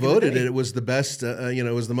all back in the voted day. it. It was the best,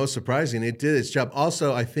 it was the most surprising. It did its job.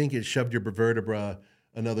 Also, I think it shoved your vertebra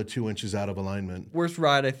another 2 inches out of alignment. Worst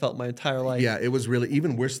ride I felt my entire life. Yeah, it was really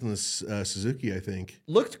even worse than the Suzuki, I think.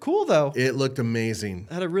 Looked cool, though. It looked amazing.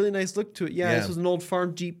 Had a really nice look to it. Yeah, Yeah. This was an old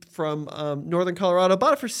farm Jeep from northern Colorado.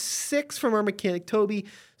 Bought it for $6,000 from our mechanic, Toby.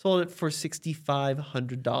 Sold it for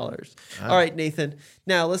 $6,500. All right, Nathan.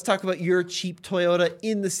 Now, let's talk about your cheap Toyota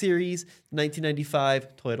in the series,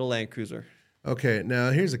 1995 Toyota Land Cruiser. Okay, now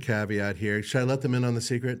here's a caveat here. Should I let them in on the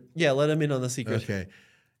secret? Yeah, let him in on the secret. Okay.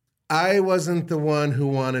 I wasn't the one who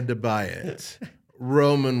wanted to buy it.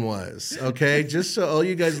 Roman was, okay? Just so all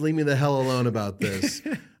you guys leave me the hell alone about this.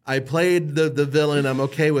 I played the villain. I'm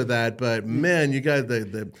okay with that. But, man, you guys...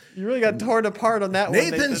 You really got torn apart on that one,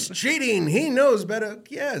 Nathan's Nathan. cheating. He knows better.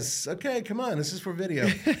 Yes. Okay, come on. This is for video.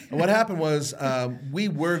 And what happened was we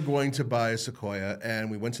were going to buy a Sequoia, and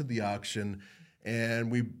we went to the auction, and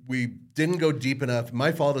we didn't go deep enough.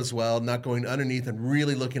 My fault as well, not going underneath and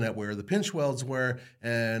really looking at where the pinch welds were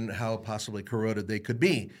and how possibly corroded they could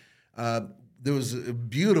be. There was a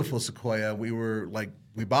beautiful Sequoia.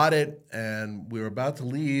 We bought it and we were about to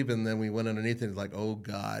leave, and then we went underneath and it's like, oh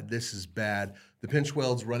God, this is bad. The pinch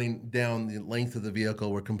welds running down the length of the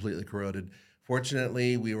vehicle were completely corroded.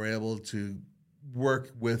 Fortunately, we were able to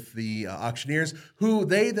work with the auctioneers, who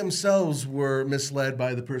they themselves were misled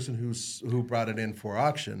by the person who brought it in for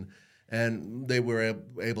auction, and they were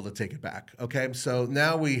able to take it back. Okay, so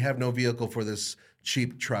now we have no vehicle for this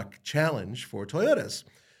cheap truck challenge for Toyotas.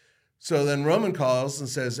 So then Roman calls and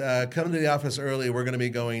says, come to the office early. We're going to be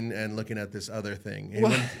going and looking at this other thing.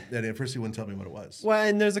 And at first he wouldn't tell me what it was. Well,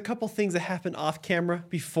 and there's a couple things that happened off camera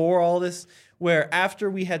before all this, where after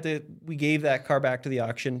we gave that car back to the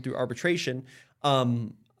auction through arbitration,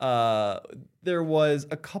 there was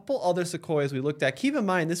a couple other Sequoias we looked at. Keep in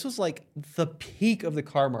mind, this was like the peak of the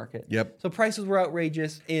car market. Yep. So prices were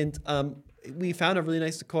outrageous, and we found a really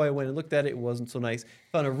nice Sequoia, went and looked at it. It wasn't so nice.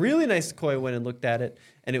 Found a really nice Sequoia, went and looked at it,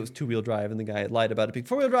 and it was two-wheel drive, and the guy had lied about it being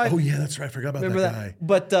four-wheel drive. Oh, yeah, that's right. I forgot about Remember that guy.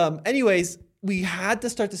 But anyways, we had to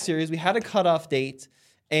start the series. We had a cutoff date,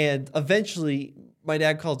 and eventually my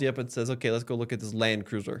dad calls you up and says, okay, let's go look at this Land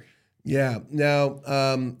Cruiser. Yeah. Now,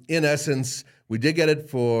 in essence, we did get it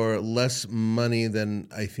for less money than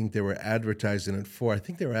I think they were advertising it for. I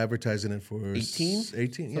think they were advertising it for 18,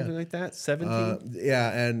 something like that, 17.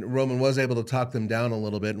 Yeah, and Roman was able to talk them down a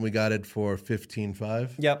little bit, and we got it for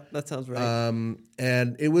 $15,500. Yep, that sounds right.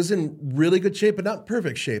 And it was in really good shape, but not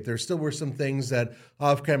perfect shape. There still were some things that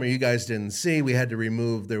off camera you guys didn't see. We had to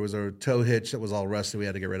remove. There was a tow hitch that was all rusted. We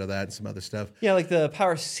had to get rid of that and some other stuff. Yeah, like the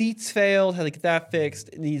power seats failed. Had to get that fixed.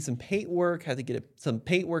 It needed some paint work. Had to get some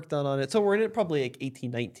paint work done on it. So we're in it probably like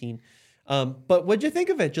 18, 19. But what'd you think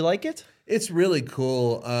of it? Did you like it? It's really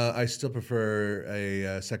cool. I still prefer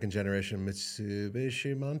a second generation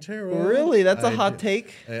Mitsubishi Montero. Really? That's a hot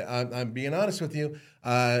take. I'm being honest with you.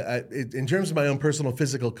 In terms of my own personal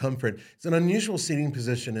physical comfort, it's an unusual seating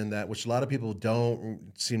position in that, which a lot of people don't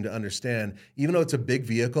seem to understand. Even though it's a big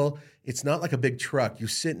vehicle, it's not like a big truck. You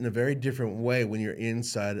sit in a very different way when you're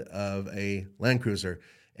inside of a Land Cruiser.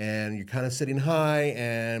 And you're kind of sitting high,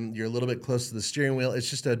 and you're a little bit close to the steering wheel. It's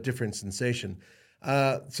just a different sensation.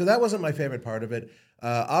 So that wasn't my favorite part of it.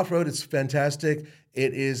 Off-road, it's fantastic.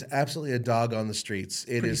 It is absolutely a dog on the streets.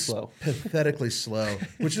 It is slow. Pathetically slow,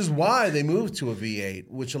 which is why they moved to a V8,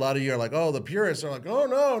 which a lot of you are like, oh, the purists are like, oh,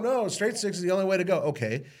 no, straight six is the only way to go.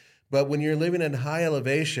 Okay. But when you're living in high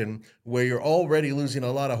elevation where you're already losing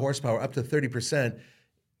a lot of horsepower, up to 30%,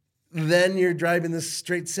 then you're driving this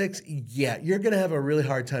straight six, yeah, you're going to have a really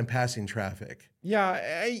hard time passing traffic. Yeah,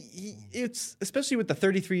 it's especially with the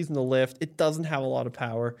 33s in the lift, it doesn't have a lot of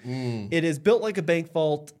power. It is built like a bank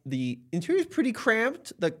vault. The interior is pretty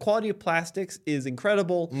cramped. The quality of plastics is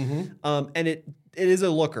incredible. And it is a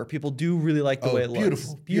looker. People do really like the way it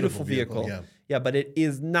looks. Beautiful vehicle. Yeah, but it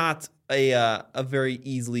is not a very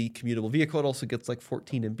easily commutable vehicle. It also gets like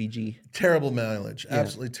 14 mpg. Terrible mileage.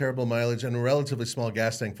 Absolutely terrible mileage, and a relatively small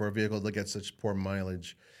gas tank for a vehicle that gets such poor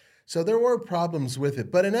mileage. So there were problems with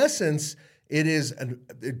it. But in essence,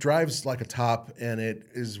 it drives like a top, and it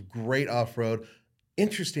is great off-road.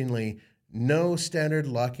 Interestingly, no standard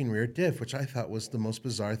locking rear diff, which I thought was the most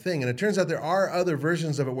bizarre thing. And it turns out there are other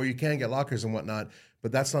versions of it where you can get lockers and whatnot,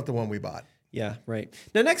 but that's not the one we bought. Yeah, right.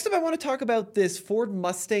 Now, next up, I want to talk about this Ford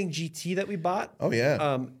Mustang GT that we bought. Oh,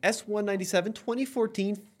 yeah. S197,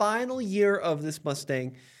 2014, final year of this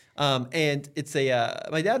Mustang. And it's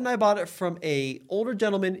my dad and I bought it from a older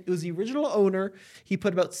gentleman. It was the original owner. He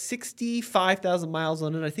put about 65,000 miles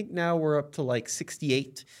on it. I think now we're up to like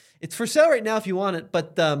 68. It's for sale right now if you want it,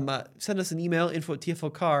 but send us an email,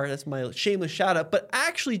 info@TFOcar. That's my shameless shout out. But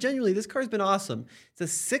actually, genuinely, this car's been awesome. It's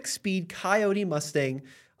a 6-speed Coyote Mustang.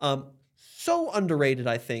 So underrated,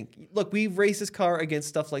 I think. Look, we've raced this car against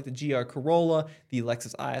stuff like the GR Corolla, the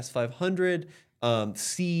Lexus IS 500,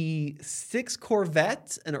 C6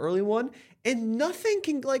 Corvette, an early one, and nothing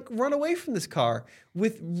can like run away from this car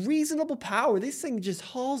with reasonable power. This thing just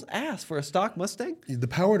hauls ass for a stock Mustang. The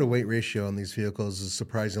power to weight ratio on these vehicles is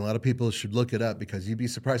surprising. A lot of people should look it up because you'd be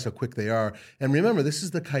surprised how quick they are. And remember, this is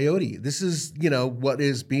the Coyote. This is, what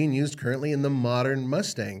is being used currently in the modern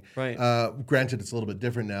Mustang. Right. Granted, it's a little bit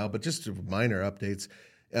different now, but just minor updates.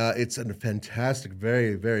 It's a fantastic,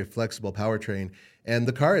 very, very flexible powertrain. And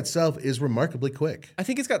the car itself is remarkably quick. I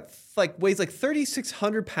think it's got weighs like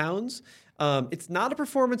 3,600 pounds. It's not a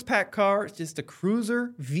performance pack car. It's just a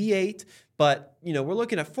cruiser V8. But, we're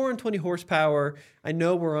looking at 420 horsepower. I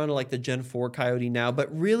know we're on like the Gen 4 Coyote now,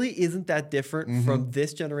 but really isn't that different from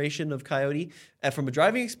this generation of Coyote. From a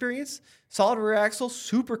driving experience, solid rear axle,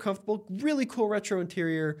 super comfortable, really cool retro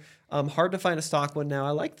interior. Hard to find a stock one now.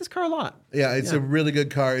 I like this car a lot. Yeah, it's a really good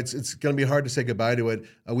car. It's going to be hard to say goodbye to it.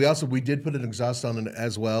 We did put an exhaust on it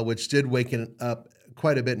as well, which did wake it up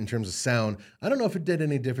quite a bit in terms of sound. I don't know if it did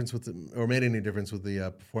any difference or made any difference with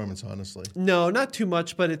the performance, honestly. No, not too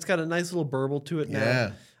much, but it's got a nice little burble to it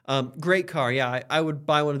now. Great car. Yeah, I would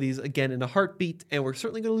buy one of these again in a heartbeat, and we're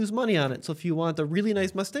certainly going to lose money on it. So if you want a really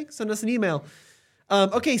nice Mustang, send us an email.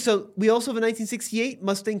 Okay, so we also have a 1968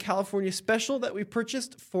 Mustang California Special that we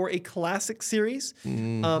purchased for a classic series.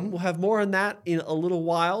 We'll have more on that in a little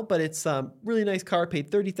while, but it's a really nice car. Paid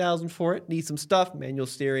 $30,000 for it. Needs some stuff, manual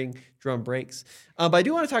steering, drum brakes. But I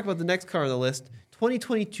do want to talk about the next car on the list,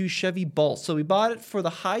 2022 Chevy Bolt. So we bought it for the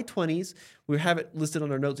high 20s. We have it listed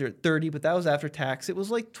on our notes here at 30, but that was after tax. It was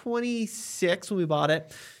like 26 when we bought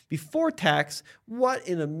it. Before tax, what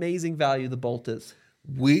an amazing value the Bolt is.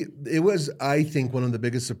 It was, I think, one of the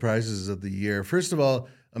biggest surprises of the year. First of all,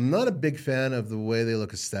 I'm not a big fan of the way they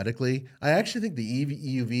look aesthetically. I actually think the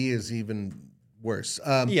EUV is even worse.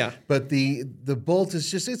 But the Bolt is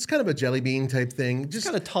just, it's kind of a jelly bean type thing. Just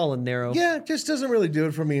kind of tall and narrow. Yeah, it just doesn't really do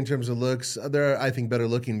it for me in terms of looks. There are, I think, better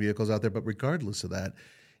looking vehicles out there, but regardless of that,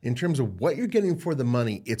 in terms of what you're getting for the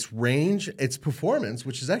money, its range, its performance,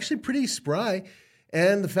 which is actually pretty spry,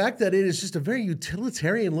 and the fact that it is just a very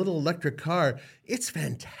utilitarian little electric car, it's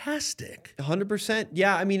fantastic. 100%.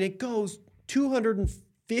 Yeah, I mean, it goes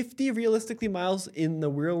 250 realistically miles in the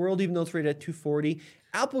real world, even though it's rated at 240.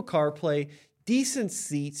 Apple CarPlay, decent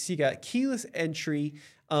seats. You got keyless entry,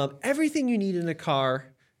 everything you need in a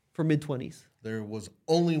car for mid-20s. There was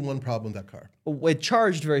only one problem with that car. It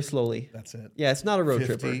charged very slowly. That's it. Yeah, it's not a road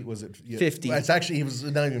 50, tripper. Was it? Yeah. 50. Well, it's actually, it was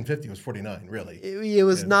not even 50. It was 49, really. It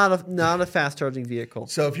was not a fast charging vehicle.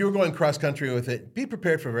 So if you were going cross country with it, be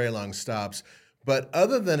prepared for very long stops. But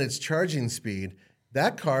other than its charging speed,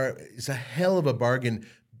 that car is a hell of a bargain,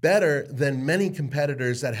 better than many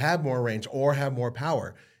competitors that have more range or have more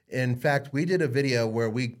power. In fact, we did a video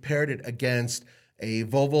where we paired it against a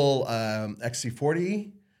Volvo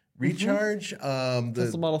XC40 Recharge, the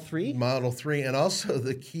Tesla Model 3? Model 3, and also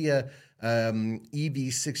the Kia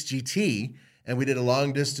EV6 GT. And we did a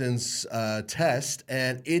long distance test,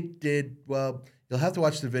 and it did, well, you'll have to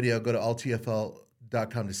watch the video, go to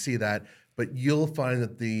alltfl.com to see that, but you'll find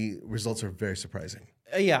that the results are very surprising.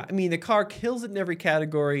 Yeah, I mean, the car kills it in every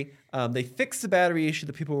category. They fixed the battery issue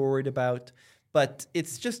that people were worried about. But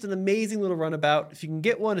it's just an amazing little runabout. If you can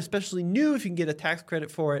get one, especially new, if you can get a tax credit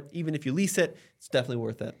for it, even if you lease it, it's definitely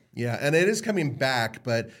worth it. Yeah, and it is coming back,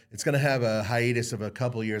 but it's going to have a hiatus of a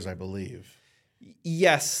couple years, I believe.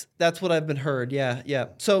 Yes, that's what I've been heard. Yeah.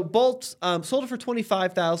 So Bolt sold it for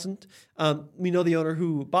 $25,000. We know the owner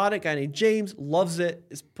who bought it, a guy named James, loves it,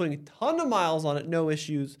 is putting a ton of miles on it, no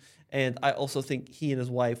issues. And I also think he and his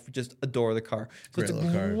wife just adore the car. So it's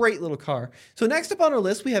a great little car. So next up on our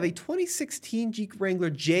list, we have a 2016 Jeep Wrangler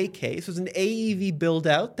JK. So it's an AEV build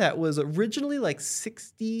out that was originally like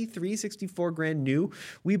 64 grand new.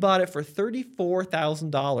 We bought it for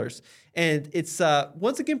 $34,000. And it's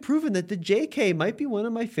once again proven that the JK might be one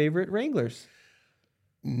of my favorite Wranglers.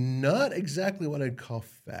 Not exactly what I'd call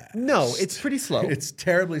fast. No, it's pretty slow. It's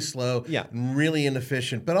terribly slow. Yeah. Really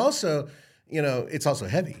inefficient, but also, you know, it's also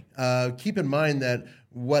heavy. Keep in mind that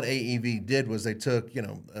what AEV did was they took,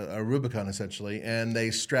 a Rubicon essentially, and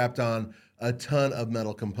they strapped on a ton of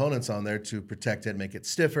metal components on there to protect it, make it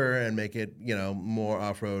stiffer, and make it, more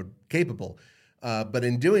off-road capable. But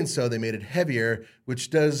in doing so, they made it heavier, which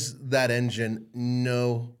does that engine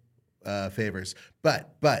no favors.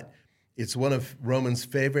 But it's one of Roman's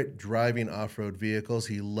favorite driving off-road vehicles.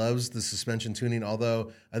 He loves the suspension tuning,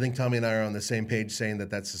 although I think Tommy and I are on the same page saying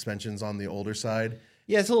that suspension's on the older side.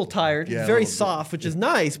 Yeah, it's a little tired. Yeah, it's very soft, which is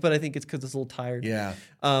nice, but I think it's because it's a little tired. Yeah.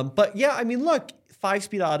 But yeah, I mean, look,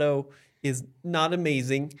 5-speed auto is not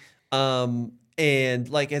amazing. And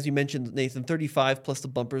like, as you mentioned, Nathan, 35 plus the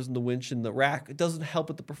bumpers and the winch and the rack, it doesn't help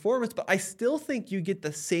with the performance, but I still think you get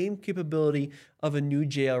the same capability of a new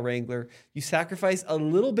JL Wrangler. You sacrifice a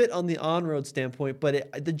little bit on the on-road standpoint,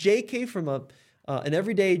 but the JK from an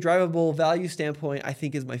everyday drivable value standpoint, I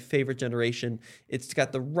think is my favorite generation. It's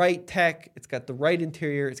got the right tech, it's got the right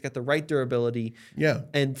interior, it's got the right durability. Yeah.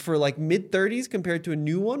 And for like mid-30s compared to a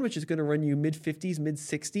new one, which is going to run you mid-50s,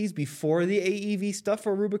 mid-60s before the AEV stuff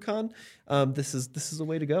for Rubicon, this is a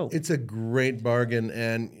way to go. It's a great bargain,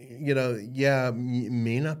 and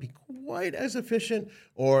may not be quite as efficient,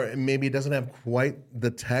 or maybe it doesn't have quite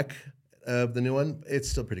the tech of the new one. It's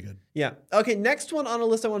still pretty good. Yeah. Okay, next one on a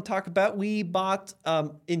list I want to talk about. We bought,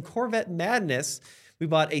 in Corvette Madness, we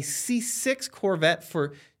bought a C6 Corvette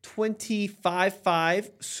for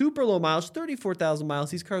 $25,500, super low miles, 34,000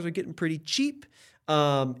 miles. These cars are getting pretty cheap.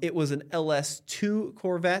 It was an LS2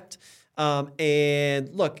 Corvette.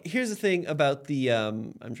 And look, here's the thing about the,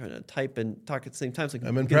 I'm trying to type and talk at the same time so I can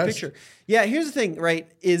I'm get impressed. a picture. Yeah, here's the thing,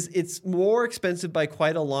 right, is it's more expensive by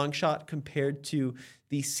quite a long shot compared to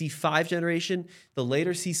the C5 generation. The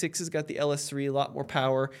later C6s got the LS3, a lot more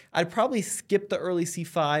power. I'd probably skip the early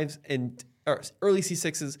C5s or early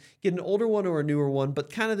C6s, get an older one or a newer one,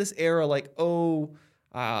 but kind of this era like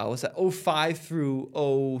what's that, 05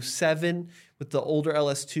 through 07 with the older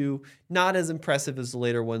LS2, not as impressive as the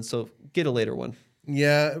later one, so get a later one.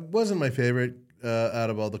 Yeah, it wasn't my favorite out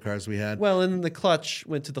of all the cars we had. Well, and then the clutch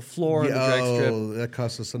went to the floor and the drag strip. Oh, that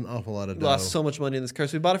cost us an awful lot of dough. Lost so much money in this car.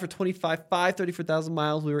 So we bought it for 34,000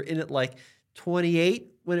 miles. We were in it like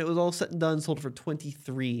 28 when it was all said and done, sold it for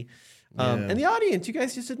 23. And the audience, you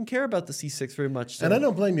guys just didn't care about the C6 very much. So. And I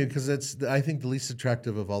don't blame you because it's, I think, the least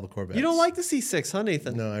attractive of all the Corvettes. You don't like the C6, huh,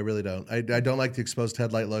 Nathan? No, I really don't. I don't like the exposed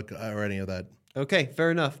headlight look or any of that. Okay,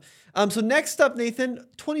 fair enough. So next up, Nathan,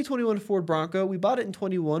 2021 Ford Bronco. We bought it in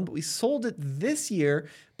 21, but we sold it this year.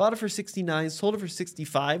 Bought it for 69, sold it for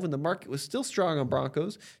 65 when the market was still strong on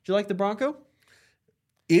Broncos. Did you like the Bronco?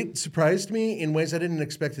 It surprised me in ways I didn't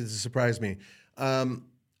expect it to surprise me.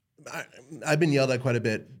 I've been yelled at quite a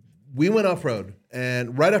bit. We went off-road,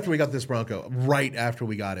 and right after we got this Bronco, right after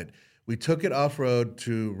we got it, we took it off-road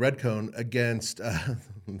to Redcone against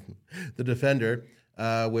the Defender,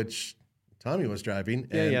 which Tommy was driving.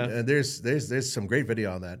 And there's some great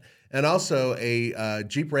video on that. And also a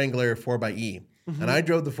Jeep Wrangler 4xe. Mm-hmm. And I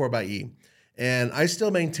drove the 4xe. And I still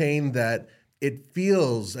maintain that it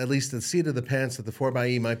feels, at least the seat of the pants, that the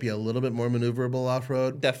 4xe might be a little bit more maneuverable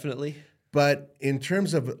off-road. Definitely. But in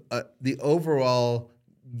terms of the overall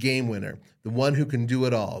game winner, the one who can do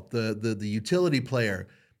it all, the utility player,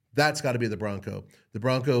 that's got to be the Bronco. The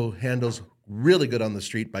Bronco handles really good on the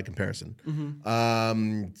street by comparison.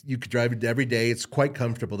 Mm-hmm. You could drive it every day. It's quite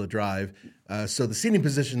comfortable to drive. So the seating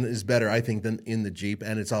position is better, I think, than in the Jeep,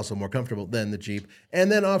 and it's also more comfortable than the Jeep.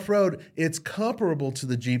 And then off-road, it's comparable to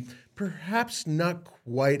the Jeep, perhaps not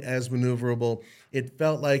quite as maneuverable. It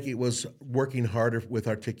felt like it was working harder with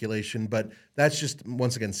articulation, but that's just,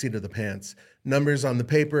 once again, seat of the pants. Numbers on the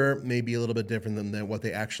paper may be a little bit different than what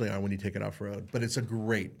they actually are when you take it off-road, but it's a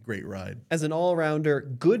great, great ride. As an all-rounder,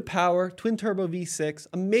 good power, twin-turbo V6,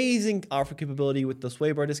 amazing off-road capability with the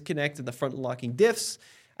sway bar disconnect and the front-locking diffs.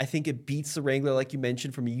 I think it beats the Wrangler, like you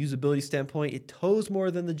mentioned, from a usability standpoint. It tows more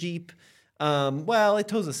than the Jeep. It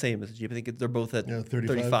tows the same as the Jeep. I think they're both at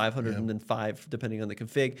 35, 105, depending on the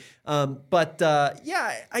config. I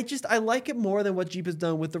like it more than what Jeep has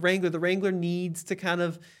done with the Wrangler. The Wrangler needs to kind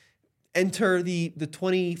of enter the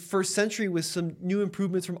 21st century with some new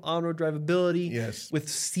improvements from on-road drivability, with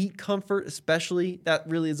seat comfort especially. That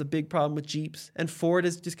really is a big problem with Jeeps. And Ford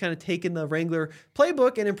has just kind of taken the Wrangler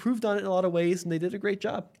playbook and improved on it in a lot of ways, and they did a great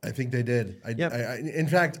job. I think they did. In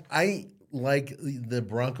fact, I like the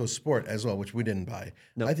Bronco Sport as well, which we didn't buy.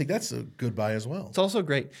 Nope. I think that's a good buy as well. It's also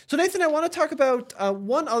great. So Nathan, I want to talk about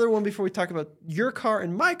one other one before we talk about your car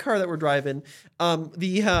and my car that we're driving.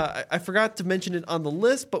 I forgot to mention it on the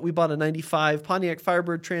list, but we bought a 95 Pontiac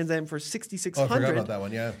Firebird Trans Am for $6,600. Oh, I forgot about that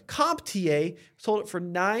one, yeah. Comp TA, sold it for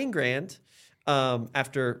 $9,000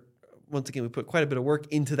 after, once again, we put quite a bit of work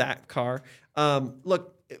into that car.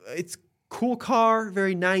 Look, it's cool car,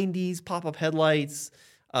 very 90s, pop-up headlights,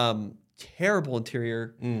 terrible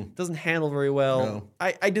interior. Doesn't handle very well. No.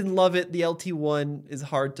 I didn't love it. The LT1 is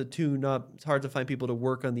hard to tune up. It's hard to find people to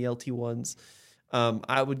work on the LT1s.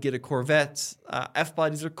 I would get a Corvette.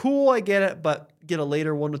 F-bodies are cool, I get it, but get a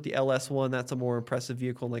later one with the LS1. That's a more impressive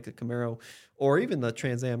vehicle like a Camaro or even the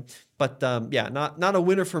Trans Am. But not a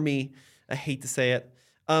winner for me. I hate to say it.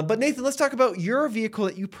 But Nathan, let's talk about your vehicle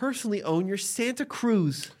that you personally own, your Santa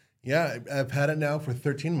Cruz. Yeah, I've had it now for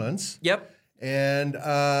 13 months. Yep. And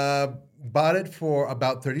bought it for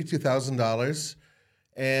about $32,000.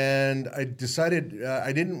 And I decided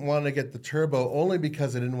I didn't want to get the turbo only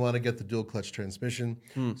because I didn't want to get the dual clutch transmission.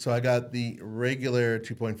 So I got the regular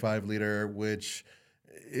 2.5 liter, which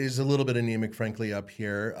is a little bit anemic, frankly, up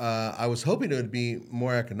here. I was hoping it would be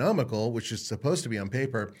more economical, which is supposed to be on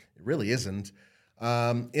paper. It really isn't.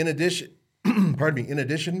 In addition,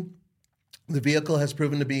 the vehicle has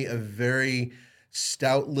proven to be a very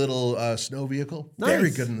stout little snow vehicle. Nice.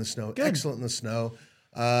 Very good in the snow. Good. Excellent in the snow.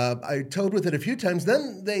 I towed with it a few times.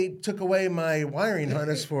 Then they took away my wiring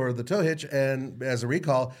harness for the tow hitch and as a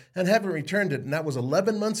recall and haven't returned it. And that was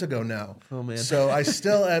 11 months ago now. Oh, man. So I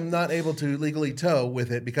still am not able to legally tow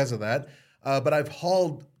with it because of that. But I've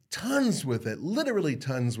hauled tons with it, literally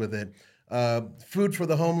tons with it. Food for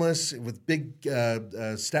the homeless with big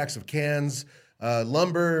stacks of cans.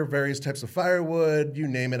 Lumber, various types of firewood, you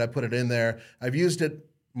name it, I put it in there. I've used it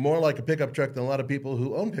more like a pickup truck than a lot of people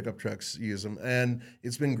who own pickup trucks use them. And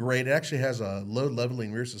it's been great. It actually has a load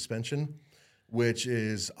leveling rear suspension, which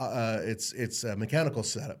is, it's a mechanical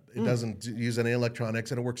setup. It doesn't use any electronics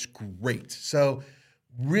and it works great. So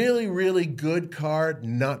Really, really good car,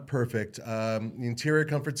 not perfect. The interior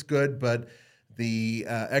comfort's good, but the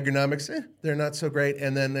ergonomics, they're not so great.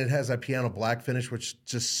 And then it has a piano black finish, which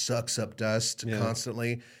just sucks up dust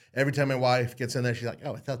constantly. Every time my wife gets in there, she's like,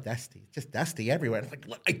 "Oh, it's so dusty. It's just dusty everywhere." And I'm like,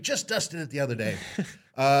 "Look, I just dusted it the other day."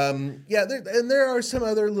 There are some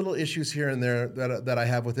other little issues here and there that I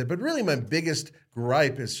have with it. But really, my biggest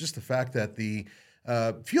gripe is just the fact that the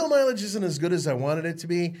fuel mileage isn't as good as I wanted it to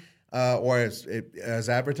be. Or as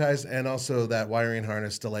advertised, and also that wiring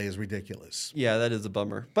harness delay is ridiculous. Yeah, that is a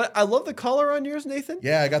bummer. But I love the color on yours, Nathan.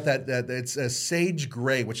 Yeah, I got that it's a sage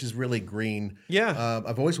gray, which is really green. Yeah.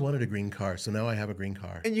 I've always wanted a green car, so now I have a green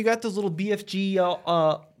car. And you got those little BFG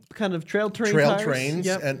kind of trail tires.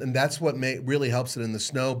 Yep. And that's what really helps it in the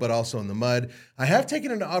snow, but also in the mud. I have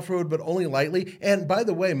taken it to off-road, but only lightly. And by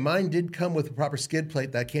the way, mine did come with a proper skid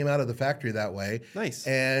plate that came out of the factory that way. Nice.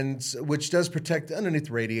 And which does protect underneath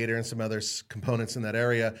the radiator and some other components in that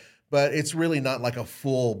area. But it's really not like a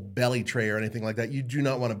full belly tray or anything like that. You do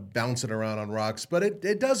not want to bounce it around on rocks, but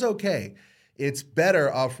it does okay. It's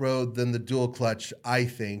better off-road than the dual clutch, I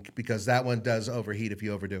think, because that one does overheat if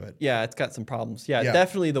you overdo it. Yeah, it's got some problems. Yeah.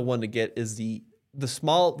 Definitely the one to get is the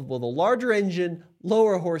larger engine,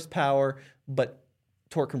 lower horsepower, but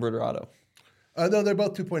torque converter auto. No, they're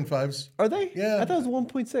both 2.5s. Are they? Yeah. I thought it was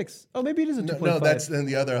 1.6. Oh, maybe it is a 2.5. No, that's in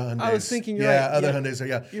the other Hyundais. I was thinking you're right. Other Hyundais are,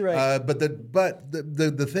 yeah. You're right. But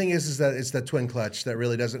the thing is that it's that twin clutch that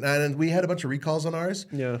really doesn't. And we had a bunch of recalls on ours.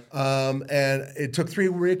 Yeah. And it took 3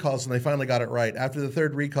 recalls, and they finally got it right. After the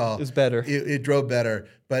 3rd recall, it was better. It drove better.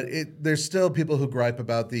 But there's still people who gripe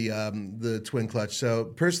about the twin clutch. So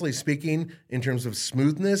personally speaking, in terms of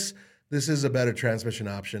smoothness, this is a better transmission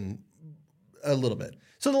option, a little bit.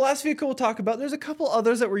 So the last vehicle we'll talk about, there's a couple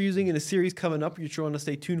others that we're using in a series coming up which you want to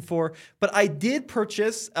stay tuned for. But I did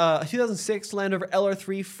purchase a 2006 Land Rover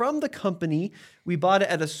LR3 from the company. We bought it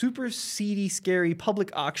at a super seedy, scary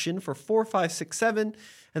public auction for $4,567.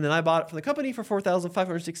 And then I bought it from the company for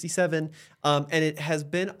 $4,567. And it has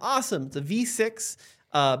been awesome. It's a V6.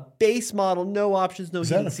 Base model, no options, no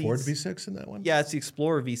heated seats. Is that a Ford V6 in that one? Yeah, it's the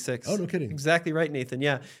Explorer V6. Oh, no kidding. Exactly right, Nathan.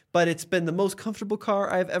 Yeah. But it's been the most comfortable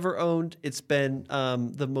car I've ever owned. It's been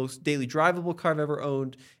the most daily drivable car I've ever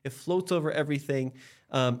owned. It floats over everything.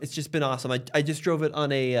 It's just been awesome. I just drove it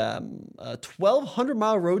on a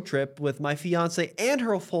 1,200-mile road trip with my fiance and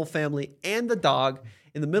her whole family and the dog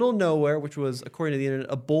in the middle of nowhere, which was, according to the internet,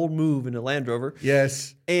 a bold move in a Land Rover.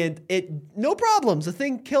 Yes. And no problems. The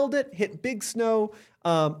thing killed it, hit big snow.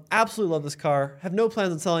 Absolutely love this car. Have no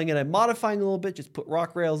plans on selling it. I'm modifying a little bit, just put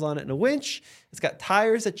rock rails on it and a winch. It's got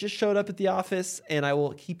tires that just showed up at the office, and I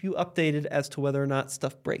will keep you updated as to whether or not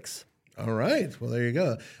stuff breaks. All right. Well, there you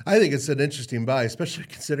go. I think it's an interesting buy, especially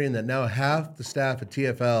considering that now half the staff at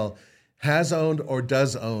TFL has owned or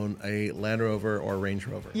does own a Land Rover or Range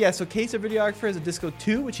Rover. Yeah, so Case, our videographer, has a Disco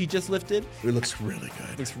 2, which he just lifted. It looks really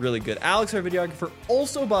good. Looks really good. Alex, our videographer,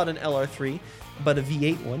 also bought an LR3, but a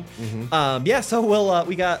V8 one. Mm-hmm. So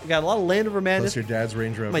we got a lot of Land Rover madness. Plus your dad's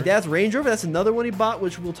Range Rover. My dad's Range Rover, that's another one he bought,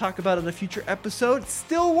 which we'll talk about in a future episode. It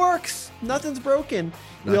still works. Nothing's broken.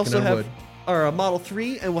 We also have our Model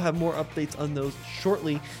 3, and we'll have more updates on those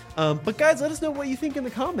shortly. But guys, let us know what you think in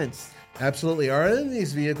the comments. Absolutely. Are any of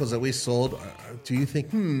these vehicles that we sold, do you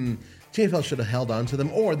think, TFL should have held on to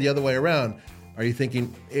them, or the other way around? Are you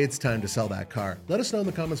thinking it's time to sell that car? Let us know in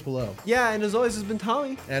the comments below. Yeah, and as always, this has been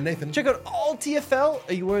Tommy. And Nathan. Check out all TFL.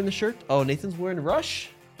 Are you wearing the shirt? Oh, Nathan's wearing Rush.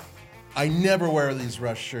 I never wear these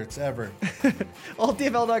Rush shirts, ever.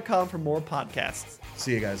 alltfl.com for more podcasts.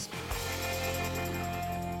 See you guys.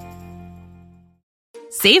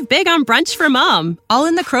 Save big on brunch for mom, all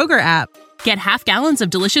in the Kroger app. Get half gallons of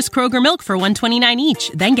delicious Kroger milk for $1.29 each.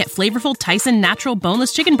 Then get flavorful Tyson natural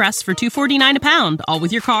boneless chicken breasts for $2.49 a pound, all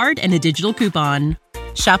with your card and a digital coupon.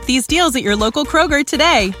 Shop these deals at your local Kroger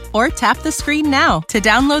today, or tap the screen now to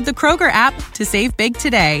download the Kroger app to save big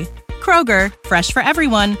today. Kroger, fresh for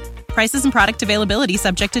everyone. Prices and product availability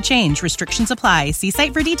subject to change. Restrictions apply. See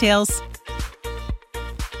site for details.